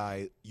not the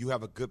guy, you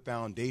have a good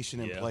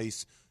foundation in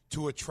place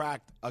to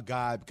attract a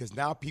guy, because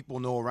now people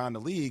know around the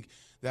league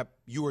that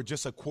you are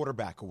just a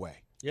quarterback away.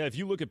 Yeah, if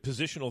you look at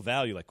positional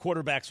value,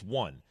 quarterback's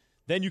 1,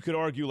 then you could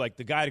argue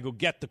the guy to go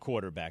get the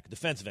quarterback,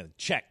 defensive end,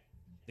 check.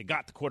 They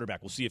got the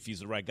quarterback. We'll see if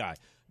he's the right guy.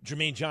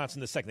 Jermaine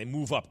Johnson II. They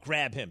move up,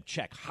 grab him,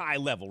 check, high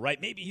level,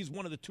 right? Maybe he's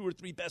one of the 2 or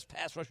 3 best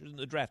pass rushers in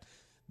the draft.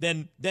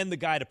 Then the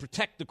guy to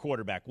protect the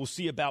quarterback. We'll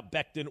see about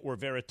Becton or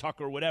Vera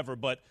Tucker or whatever,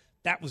 but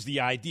that was the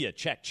idea.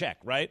 Check,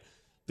 right?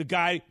 The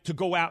guy to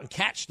go out and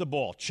catch the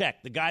ball,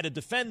 check. The guy to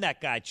defend that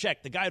guy,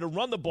 check. The guy to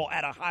run the ball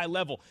at a high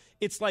level.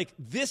 It's like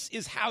this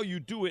is how you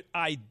do it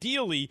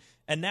ideally,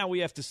 and now we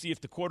have to see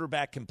if the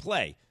quarterback can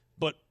play.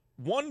 But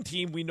one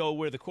team we know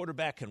where the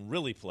quarterback can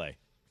really play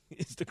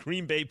is the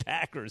Green Bay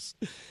Packers.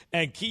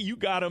 And, Key, you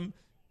got them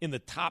in the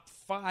top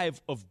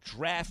 5 of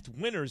draft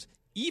winners,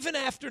 even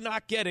after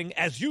not getting,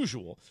 as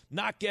usual,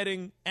 not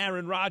getting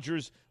Aaron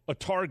Rodgers a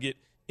target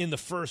in the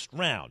first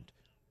round.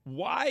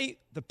 Why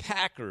the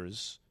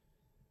Packers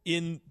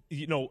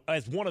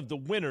as one of the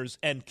winners,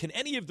 and can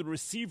any of the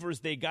receivers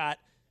they got,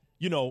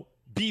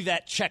 be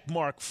that check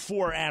mark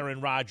for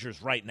Aaron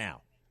Rodgers right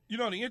now?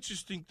 The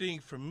interesting thing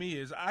for me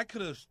is I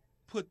could have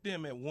put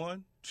them at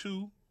 1,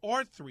 2,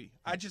 or 3.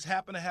 I just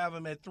happen to have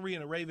them at 3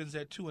 and the Ravens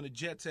at 2 and the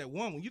Jets at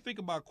 1. When you think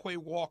about Quay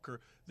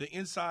Walker, the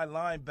inside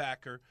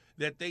linebacker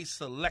that they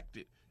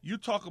selected, you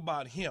talk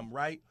about him,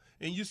 right?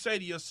 And you say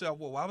to yourself,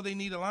 well, why would they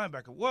need a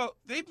linebacker? Well,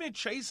 they've been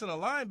chasing a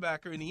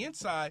linebacker in the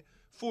inside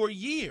for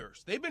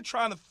years. They've been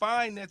trying to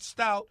find that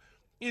stout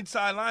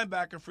inside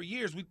linebacker for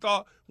years. We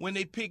thought when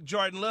they picked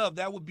Jordan Love,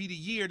 that would be the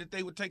year that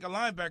they would take a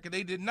linebacker.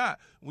 They did not.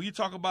 When you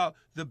talk about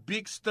the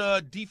big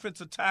stud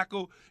defensive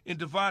tackle in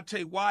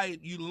Devontae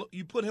Wyatt,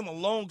 you put him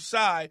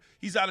alongside,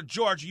 he's out of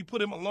Georgia, you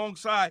put him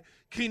alongside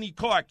Kenny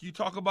Clark. You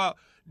talk about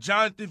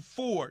Jonathan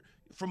Ford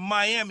from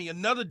Miami,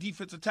 another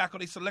defensive tackle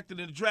they selected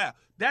in the draft.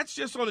 That's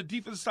just on the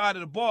defensive side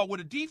of the ball, where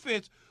the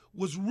defense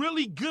was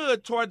really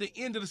good toward the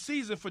end of the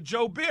season for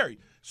Joe Barry.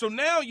 So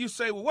now you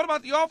say, well, what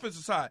about the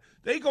offensive side?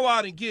 They go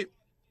out and get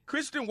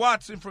Christian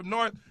Watson from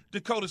North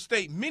Dakota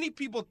State. Many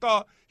people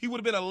thought he would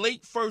have been a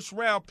late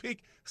first-round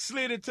pick,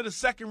 slid into the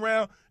second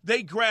round.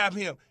 They grab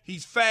him.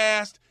 He's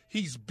fast.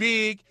 He's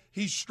big.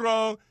 He's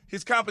strong.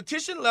 His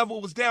competition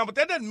level was down, but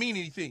that doesn't mean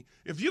anything.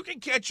 If you can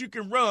catch, you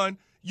can run,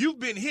 you've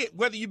been hit,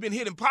 whether you've been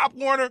hit in Pop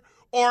Warner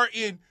or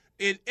in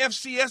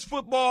FCS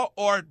football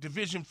or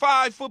Division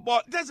V football,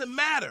 it doesn't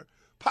matter.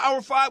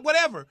 Power 5,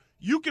 whatever.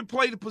 You can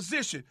play the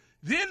position.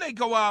 Then they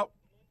go out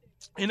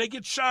and they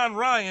get Sean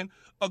Ryan,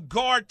 a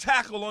guard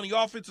tackle on the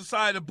offensive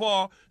side of the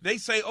ball. They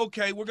say,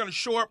 okay, we're going to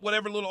shore up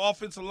whatever little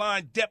offensive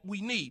line depth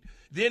we need.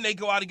 Then they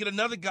go out and get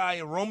another guy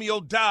in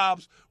Romeo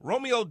Doubs.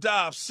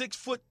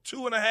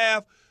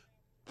 6'2.5",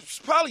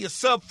 probably a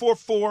sub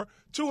 4'4",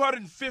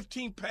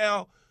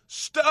 215-pound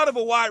stud of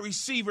a wide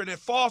receiver that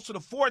falls to the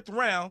 4th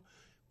round.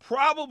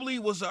 Probably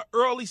was an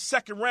early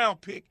second-round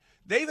pick.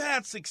 They've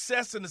had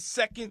success in the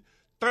 2nd,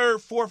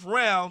 3rd, 4th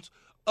rounds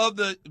of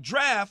the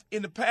draft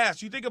in the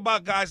past. You think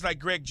about guys like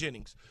Greg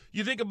Jennings.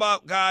 You think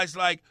about guys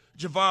like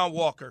Javon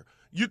Walker.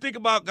 You think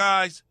about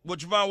guys,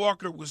 Javon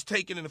Walker was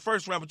taken in the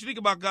 1st round, but you think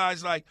about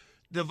guys like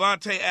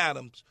Devontae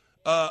Adams,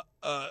 a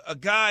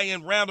guy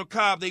in Randall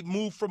Cobb. They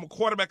moved from a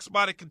quarterback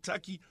spot at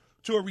Kentucky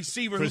to a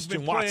receiver who's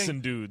been playing. Christian Watson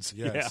dudes.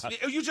 Yes.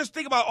 Yeah. You just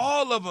think about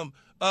all of them.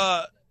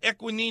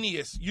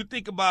 Equinemius. You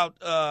think about,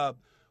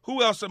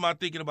 who else am I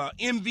thinking about?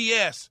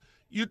 MVS.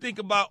 You think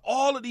about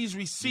all of these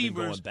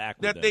receivers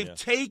that they've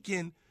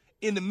taken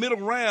in the middle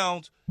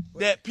rounds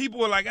that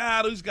people are like,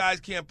 those guys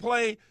can't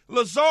play.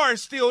 Lazard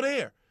is still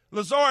there.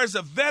 Lazard is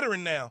a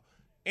veteran now.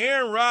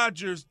 Aaron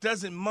Rodgers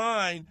doesn't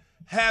mind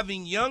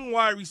having young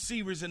wide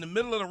receivers in the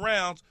middle of the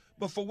rounds,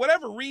 but for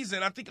whatever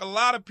reason, I think a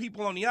lot of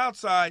people on the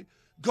outside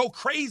go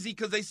crazy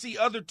because they see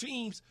other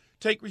teams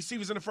take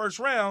receivers in the 1st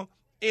round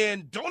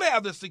and don't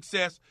have the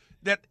success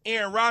that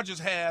Aaron Rodgers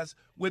has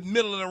with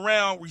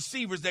middle-of-the-round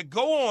receivers that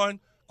go on,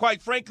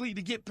 quite frankly,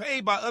 to get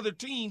paid by other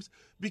teams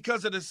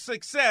because of the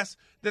success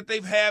that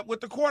they've had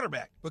with the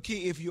quarterback. But,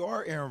 Key, if you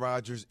are Aaron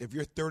Rodgers, if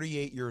you're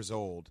 38 years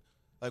old,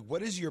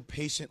 what is your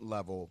patient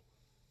level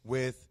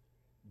with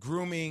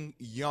grooming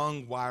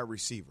young wide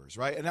receivers,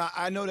 right? And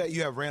I know that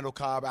you have Randall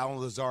Cobb, Alan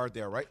Lazard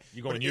there, right?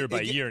 You're going year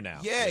by year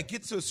now. Yeah, it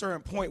gets to a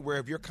certain point where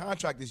if your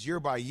contract is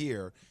year by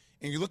year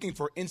and you're looking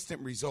for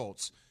instant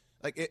results,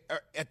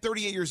 at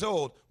 38 years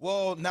old,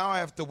 well, now I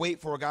have to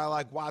wait for a guy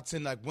like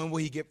Watson. When will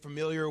he get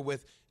familiar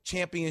with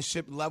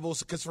championship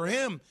levels? Because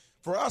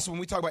for us, when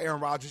we talk about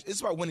Aaron Rodgers,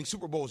 it's about winning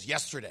Super Bowls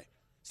yesterday.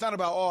 It's not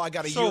about, I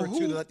got a year or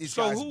two to let these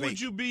guys bake. So who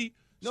would you be?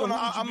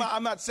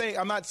 I'm not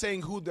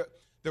saying who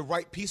the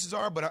right pieces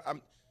are, but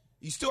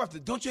you still have to.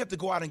 Don't you have to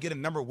go out and get a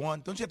number one?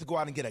 Don't you have to go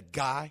out and get a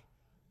guy?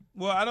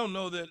 Well, I don't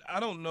know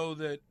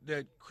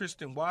that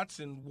Christian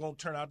Watson won't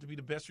turn out to be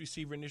the best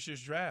receiver in this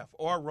year's draft,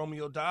 or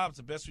Romeo Doubs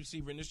the best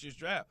receiver in this year's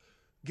draft.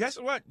 Guess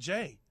what,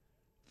 Jay?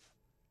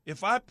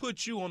 If I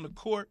put you on the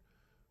court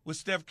with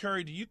Steph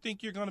Curry, do you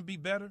think you're going to be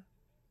better?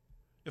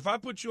 If I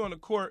put you on the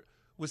court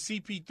with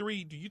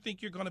CP3, do you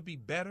think you're going to be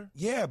better?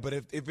 Yeah, but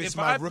if it's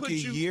my rookie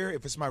year,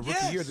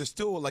 there's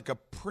still a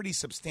pretty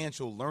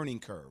substantial learning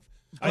curve.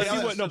 But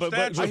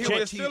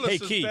there's still a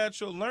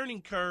substantial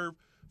learning curve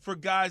for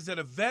guys that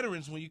are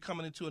veterans when you're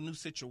coming into a new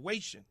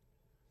situation.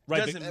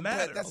 Right, doesn't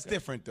matter. That's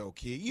different, though,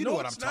 Key. You know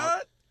what I'm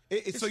talking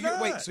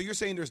about. So you're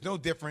saying there's no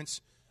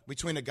difference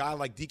between a guy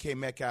like DK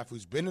Metcalf,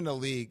 who's been in the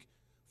league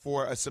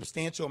for a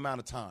substantial amount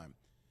of time,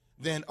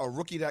 than a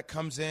rookie that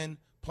comes in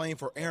playing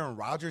for Aaron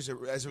Rodgers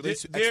as it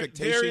relates to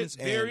expectations?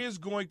 There is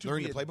going to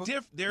be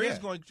is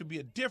going to be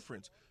a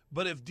difference.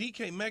 But if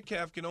DK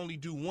Metcalf can only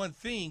do one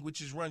thing,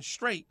 which is run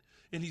straight,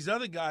 and these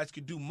other guys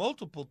could do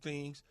multiple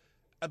things,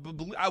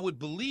 I would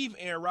believe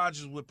Aaron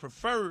Rodgers would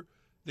prefer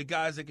the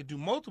guys that could do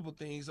multiple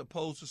things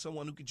opposed to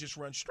someone who could just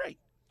run straight.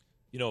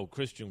 You know,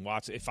 Christian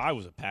Watson, if I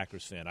was a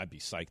Packers fan, I'd be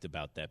psyched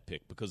about that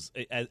pick because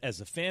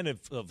as a fan of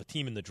a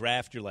team in the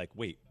draft, you're like,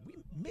 wait,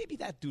 maybe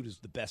that dude is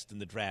the best in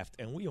the draft,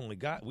 and we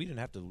didn't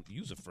have to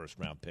use a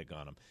first-round pick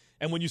on him.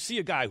 And when you see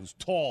a guy who's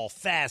tall,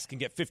 fast, can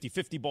get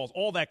 50-50 balls,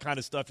 all that kind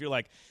of stuff, you're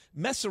like,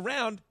 mess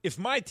around. If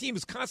my team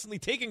is constantly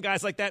taking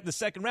guys like that in the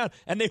second round,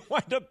 and they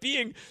wind up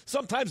being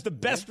sometimes the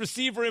best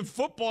receiver in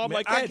football, I'm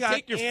like, hey,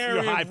 take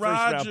your high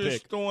first-round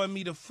pick. Throwing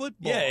me the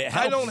football. Yeah,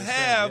 I don't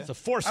have it's a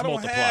force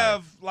multiplier.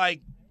 Have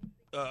like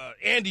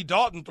Andy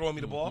Dalton throwing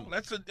me the ball.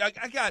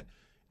 I got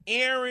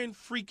Aaron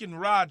freaking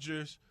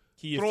Rodgers.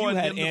 If you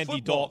had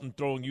Andy Dalton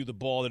throwing you the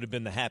ball, it'd have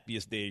been the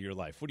happiest day of your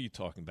life. What are you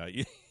talking about?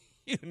 You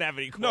didn't have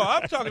any. No,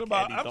 I'm talking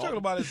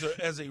about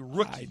as a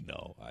rookie. I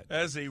know.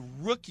 As a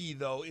rookie,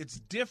 though, it's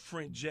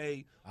different,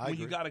 Jay, when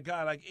you got a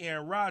guy like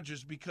Aaron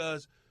Rodgers,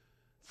 because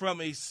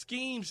from a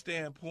scheme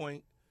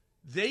standpoint,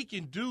 they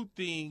can do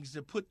things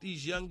to put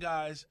these young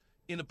guys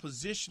in a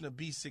position to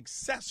be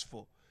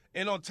successful.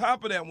 And on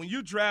top of that, when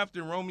you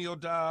drafted Romeo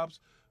Doubs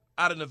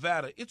out of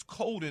Nevada, it's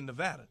cold in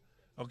Nevada,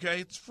 okay?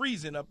 It's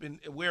freezing up in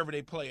wherever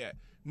they play at.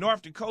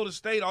 North Dakota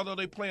State, although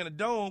they play in a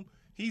dome,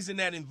 he's in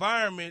that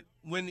environment.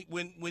 When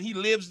he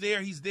lives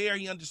there, he's there.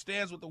 He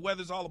understands what the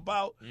weather's all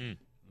about.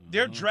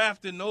 They're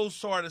drafting those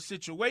sort of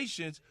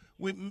situations,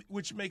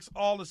 which makes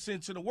all the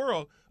sense in the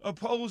world,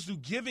 opposed to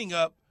giving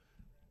up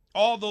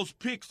all those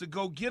picks to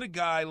go get a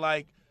guy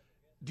like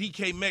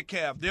DK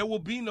Metcalf. There will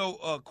be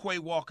no Quay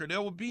Walker.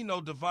 There will be no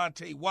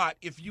Devontae Watt.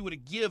 If you were to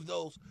give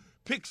those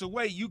picks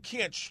away, you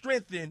can't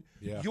strengthen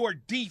your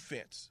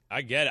defense.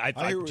 I get it.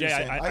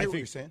 I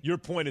think your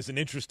point is an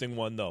interesting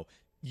one, though.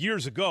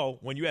 Years ago,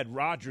 when you had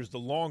Rodgers, the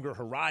longer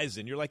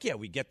horizon, you're like, yeah,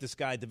 we get this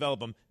guy,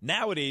 develop him.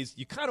 Nowadays,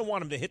 you kind of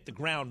want him to hit the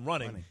ground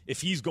running if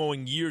he's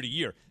going year to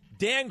year.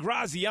 Dan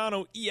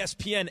Graziano,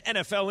 ESPN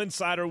NFL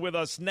Insider, with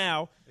us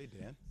now. Hey,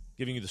 Dan.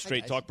 Giving you the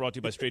Straight Talk, brought to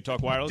you by Straight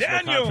Talk Wireless.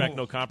 Daniel! No contract,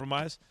 no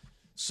compromise.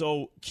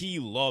 So Key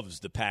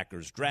loves the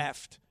Packers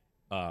draft.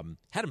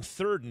 Had him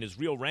third in his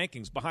real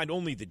rankings behind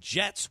only the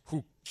Jets,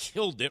 who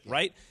killed it,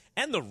 right?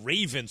 And the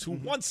Ravens, who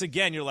once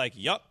again, you're like,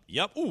 yup.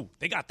 Ooh,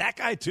 they got that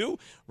guy too?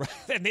 Right?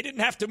 And they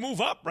didn't have to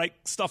move up, right?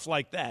 Stuff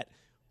like that.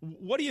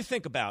 What do you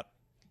think about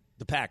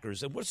the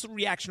Packers, and what's the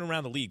reaction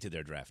around the league to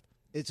their draft?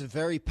 It's a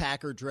very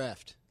Packer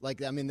draft.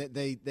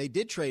 They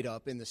did trade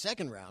up in the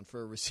second round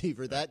for a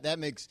receiver.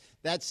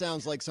 That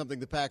sounds like something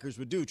the Packers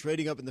would do.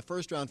 Trading up in the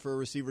first round for a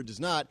receiver does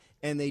not,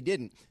 and they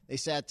didn't. They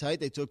sat tight.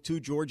 They took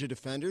 2 Georgia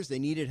defenders. They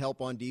needed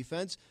help on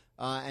defense,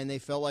 and they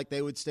felt like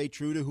they would stay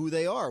true to who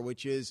they are,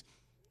 which is,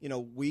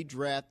 we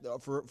draft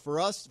for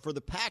us, for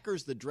the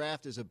Packers. The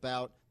draft is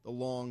about the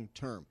long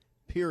term.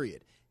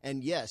 Period.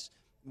 And yes,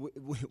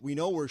 we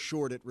know we're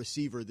short at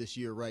receiver this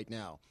year right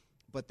now.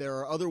 But there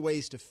are other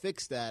ways to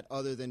fix that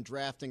other than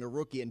drafting a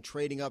rookie and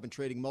trading up and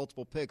trading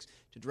multiple picks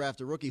to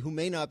draft a rookie who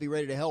may not be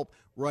ready to help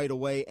right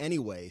away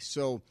anyway.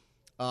 So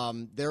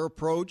their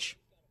approach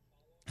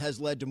has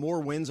led to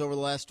more wins over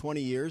the last 20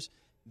 years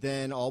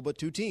than all but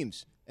 2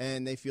 teams.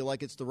 And they feel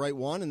like it's the right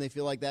one, and they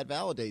feel like that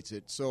validates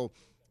it. So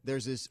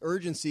there's this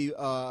urgency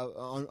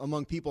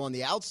among people on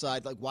the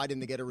outside, like, why didn't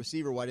they get a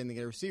receiver? Why didn't they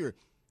get a receiver?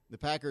 The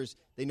Packers,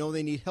 they know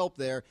they need help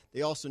there.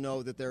 They also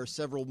know that there are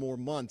several more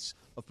months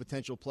of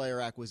potential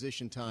player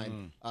acquisition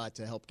time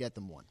to help get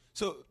them one.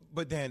 So,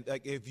 but then,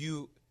 like, if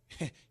you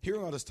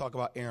hearing all this talk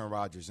about Aaron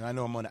Rodgers, and I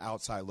know I'm on the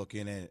outside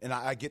looking in, and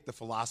I get the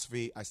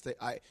philosophy.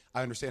 I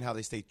understand how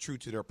they stay true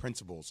to their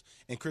principles.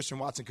 And Christian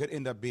Watson could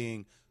end up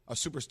being a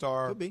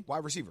superstar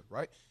wide receiver,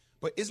 right?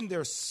 But isn't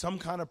there some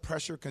kind of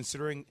pressure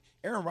considering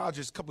Aaron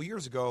Rodgers a couple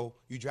years ago,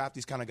 you draft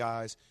these kind of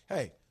guys,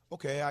 hey,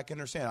 okay, I can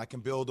understand. I can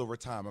build over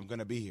time. I'm going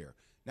to be here.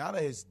 Now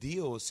that his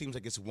deal seems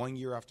like it's 1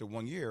 year after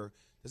 1 year,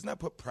 doesn't that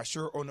put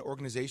pressure on the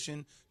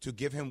organization to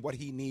give him what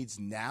he needs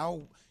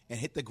now and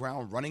hit the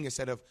ground running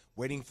instead of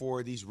waiting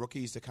for these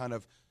rookies to kind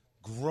of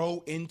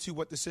grow into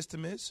what the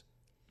system is?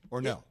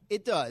 Or no?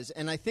 It does.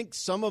 And I think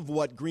some of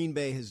what Green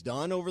Bay has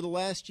done over the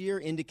last year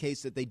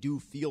indicates that they do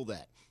feel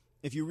that.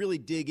 If you really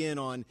dig in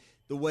on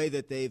the way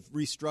that they've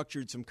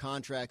restructured some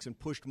contracts and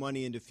pushed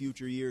money into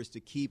future years to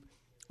keep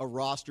a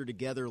roster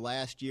together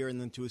last year and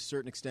then to a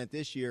certain extent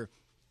this year,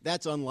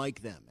 that's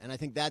unlike them. And I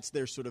think that's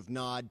their sort of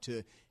nod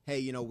to,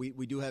 hey,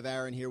 we do have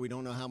Aaron here. We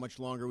don't know how much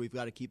longer we've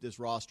got to keep this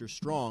roster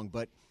strong.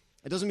 But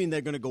it doesn't mean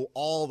they're going to go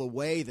all the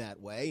way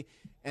that way.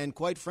 And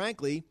quite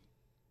frankly,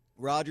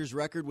 Rodgers'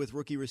 record with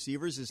rookie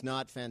receivers is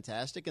not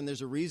fantastic. And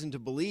there's a reason to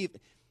believe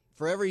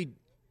for every,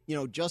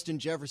 Justin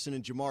Jefferson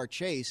and Jamar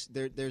Chase,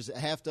 there's a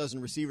half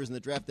dozen receivers in the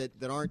draft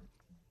that aren't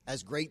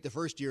as great the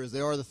first year as they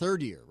are the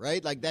third year,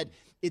 right? Like that,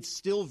 it's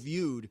still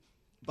viewed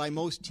by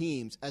most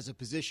teams as a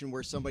position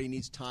where somebody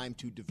needs time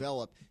to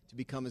develop to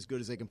become as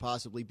good as they can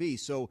possibly be.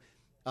 So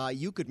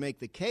you could make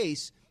the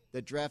case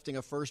that drafting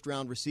a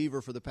first-round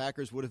receiver for the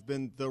Packers would have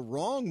been the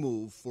wrong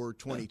move for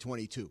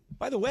 2022.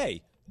 By the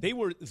way, they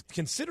were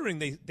considering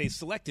they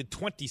selected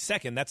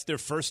 22nd. That's their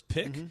first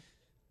pick.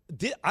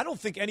 I don't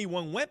think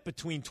anyone went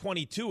between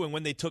 22 and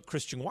when they took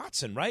Christian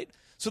Watson, right?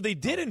 So they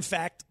did, in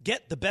fact,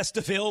 get the best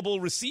available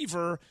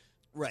receiver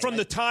from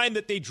the time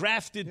that they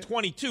drafted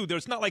 22.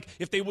 There's not like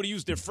if they would have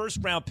used their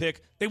first-round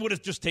pick, they would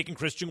have just taken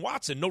Christian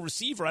Watson. No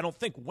receiver, I don't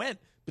think, went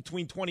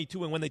between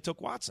 22 and when they took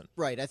Watson.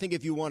 Right. I think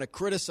if you want to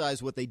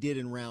criticize what they did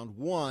in round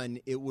one,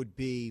 it would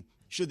be,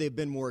 should they have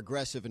been more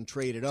aggressive and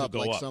traded up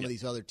like some of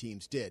these other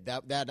teams did?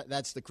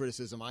 That's the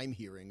criticism I'm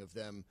hearing of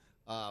them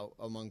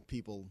among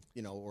people,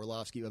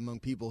 Orlovsky,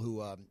 among people who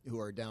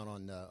are down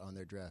on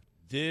their draft.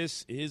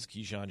 This is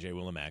Keyshawn J.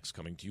 Willimax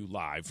coming to you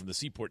live from the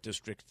Seaport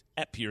District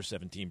at Pier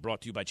 17,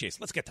 brought to you by Chase.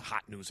 Let's get to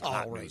hot news or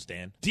not news,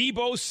 Dan.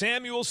 Deebo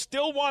Samuel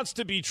still wants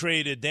to be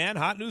traded, Dan.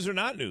 Hot news or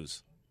not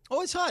news?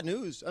 Oh, it's hot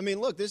news. I mean,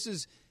 look,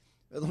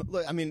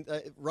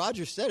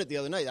 Roger said it the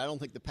other night. I don't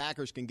think the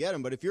Packers can get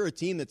him, but if you're a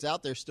team that's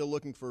out there still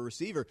looking for a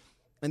receiver,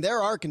 and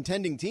there are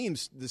contending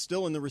teams that's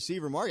still in the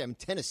receiver market. I mean,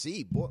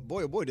 Tennessee,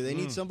 boy, do they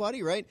need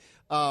somebody, right?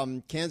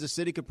 Kansas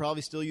City could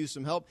probably still use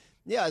some help.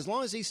 Yeah, as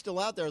long as he's still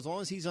out there, as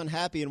long as he's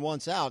unhappy and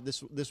wants out,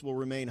 this will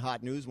remain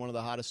hot news, one of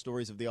the hottest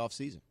stories of the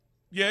offseason.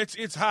 Yeah,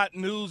 it's hot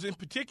news, in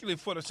particular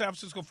for the San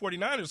Francisco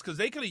 49ers, because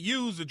they could have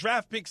used the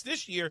draft picks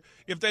this year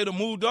if they'd have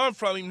moved on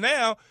from him.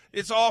 Now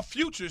it's all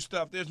future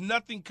stuff. There's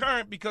nothing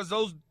current because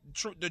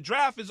the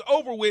draft is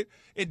over with,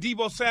 and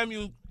Deebo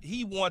Samuel,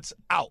 he wants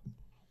out.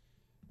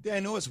 Yeah, I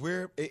know it's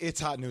weird. It's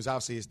hot news.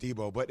 Obviously, it's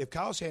Deebo. But if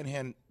Kyle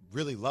Shanahan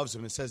really loves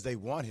him and says they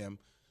want him,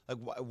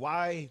 like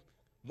why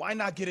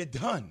not get it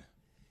done?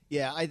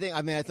 Yeah, I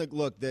think.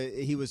 Look,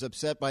 he was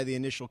upset by the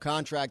initial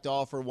contract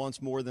offer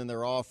once more than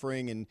they're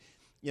offering, and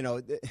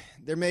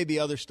there may be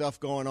other stuff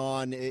going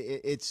on.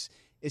 It's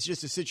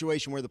just a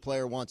situation where the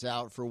player wants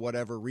out for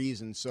whatever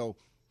reason. So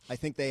I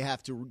think they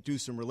have to do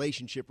some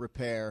relationship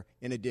repair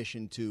in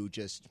addition to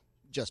just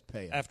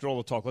pay him. After all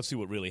the talk, let's see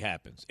what really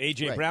happens.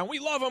 A.J. Brown, we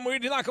love him. We're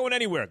not going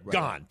anywhere. Right.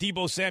 Gone.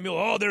 Deebo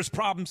Samuel, there's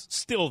problems.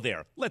 Still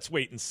there. Let's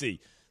wait and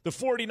see. The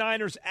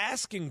 49ers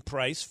asking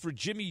price for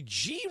Jimmy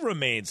G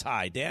remains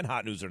high. Dan,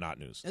 hot news or not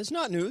news? It's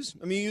not news.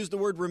 I mean, you use the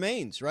word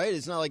remains, right?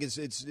 It's not like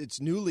it's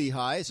newly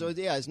high. So,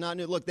 yeah, it's not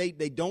new. Look, they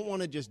don't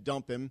want to just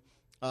dump him.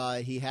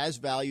 He has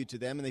value to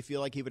them, and they feel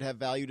like he would have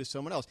value to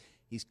someone else.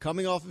 He's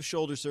coming off of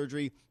shoulder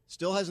surgery,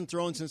 still hasn't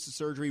thrown since the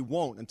surgery,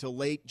 won't until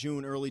late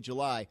June, early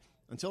July.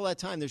 Until that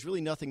time, there's really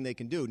nothing they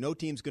can do. No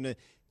team's going to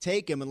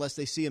take him unless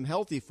they see him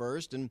healthy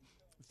first. And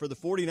for the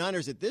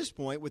 49ers at this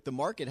point, with the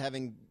market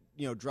having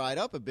dried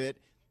up a bit,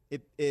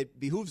 it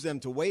behooves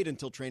them to wait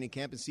until training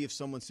camp and see if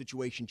someone's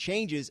situation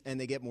changes and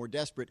they get more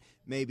desperate.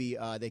 Maybe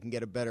they can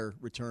get a better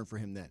return for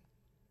him then.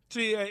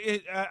 See,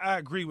 I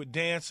agree with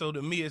Dan. So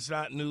to me, it's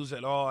not news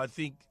at all. I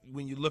think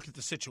when you look at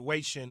the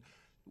situation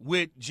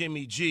with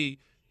Jimmy G,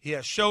 he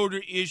has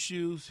shoulder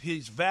issues.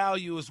 His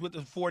value is with the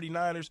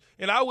 49ers.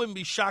 And I wouldn't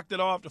be shocked at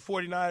all if the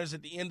 49ers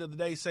at the end of the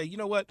day say, you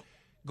know what,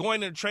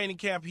 going to the training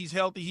camp, he's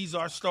healthy, he's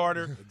our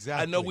starter.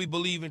 Exactly. I know we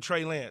believe in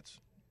Trey Lance.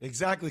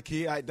 Exactly,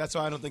 Key. That's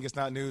why I don't think it's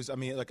not news. I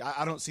mean, look,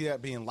 I don't see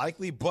that being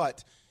likely,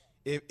 but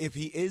if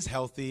he is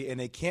healthy and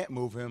they can't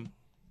move him,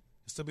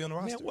 he'll still be on the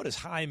roster. Man, what does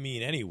high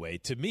mean anyway?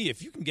 To me,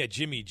 if you can get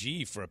Jimmy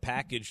G for a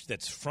package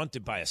that's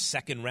fronted by a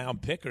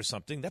second-round pick or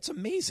something, that's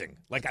amazing.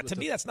 Like, to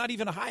me, that's not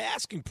even a high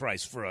asking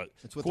price for a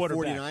quarterback. It's what the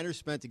 49ers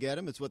spent to get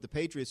him. It's what the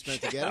Patriots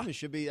spent to get him. It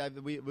should be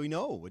we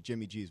know what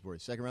Jimmy G is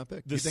worth, second-round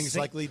pick. Do you think it's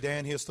likely,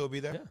 Dan, he'll still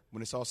be there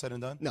when it's all said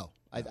and done? No,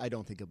 I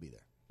don't think he'll be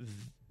there.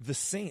 The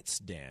Saints,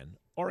 Dan,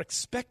 are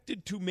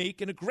expected to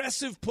make an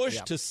aggressive push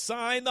to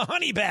sign the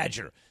Honey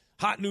Badger.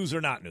 Hot news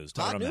or not news?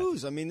 Hot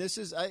news. I mean, this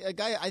is a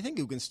guy I think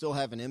who can still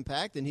have an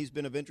impact, and he's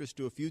been of interest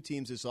to a few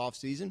teams this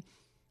offseason.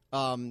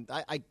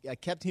 I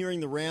kept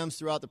hearing the Rams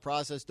throughout the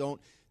process. Don't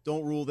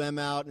rule them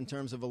out in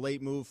terms of a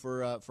late move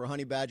for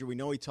Honey Badger. We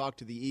know he talked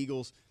to the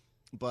Eagles,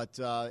 but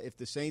if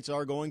the Saints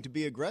are going to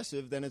be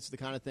aggressive, then it's the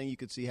kind of thing you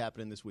could see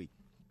happening this week.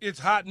 It's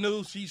hot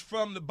news. He's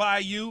from the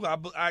Bayou.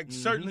 I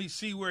certainly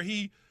see where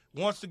he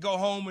wants to go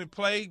home and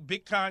play.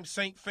 Big-time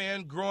Saint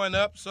fan growing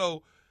up.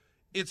 So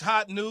it's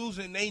hot news,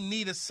 and they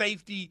need a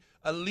safety,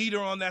 a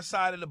leader on that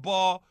side of the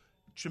ball.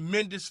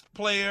 Tremendous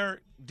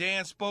player.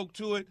 Dan spoke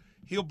to it.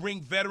 He'll bring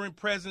veteran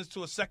presence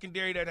to a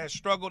secondary that has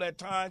struggled at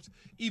times,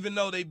 even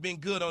though they've been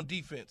good on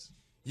defense.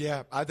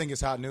 Yeah, I think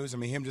it's hot news. I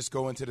mean, him just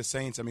going to the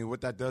Saints, I mean,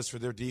 what that does for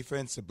their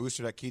defense, the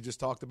booster that Key just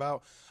talked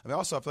about. I mean,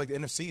 also, I feel like the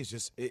NFC is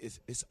just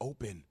it's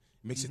open.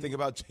 It makes you think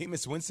about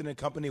Jameis Winston and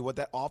company, what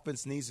that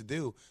offense needs to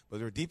do.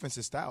 But their defense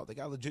is stout. They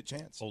got a legit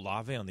chance.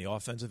 Olave on the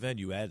offensive end.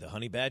 You add the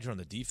Honey Badger on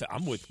the defense.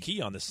 I'm with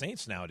Key on the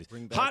Saints nowadays.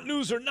 Hot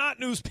news or not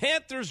news,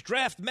 Panthers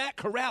draft Matt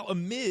Corral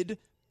amid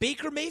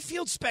Baker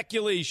Mayfield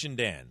speculation,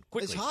 Dan.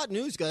 Quickly. It's hot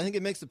news because I think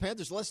it makes the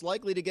Panthers less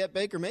likely to get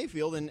Baker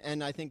Mayfield,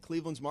 and I think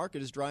Cleveland's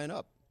market is drying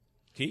up.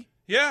 Key?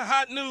 Yeah,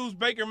 hot news.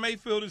 Baker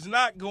Mayfield is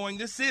not going.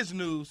 This is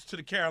news to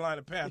the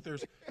Carolina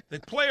Panthers. The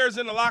players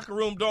in the locker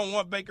room don't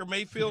want Baker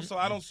Mayfield, so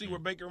I don't see where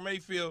Baker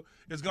Mayfield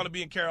is going to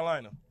be in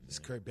Carolina. It's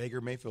great. Baker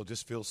Mayfield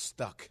just feels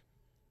stuck.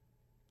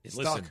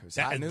 Listen,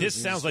 this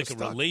sounds like a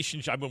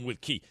relationship. I've been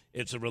with Key.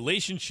 It's a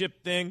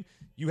relationship thing.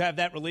 You have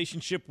that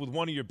relationship with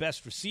one of your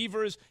best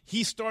receivers.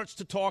 He starts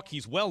to talk.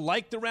 He's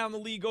well-liked around the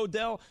league,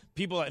 Odell.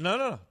 People are like,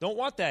 no, don't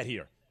want that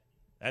here.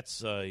 That's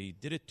he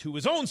did it to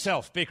his own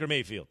self, Baker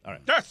Mayfield. All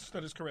right. Yes,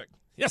 that is correct.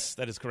 Yes,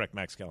 that is correct,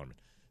 Max Kellerman.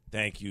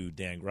 Thank you,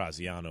 Dan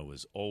Graziano,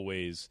 as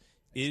always.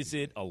 Is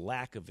it a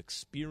lack of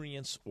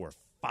experience or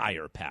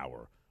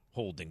firepower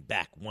holding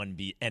back one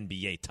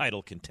NBA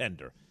title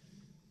contender?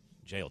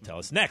 Jay will tell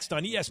us next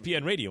on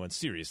ESPN Radio and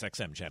Sirius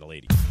XM Channel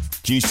 80.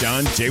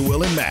 Keyshawn, J.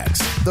 Will, and Max,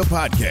 the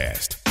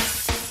podcast.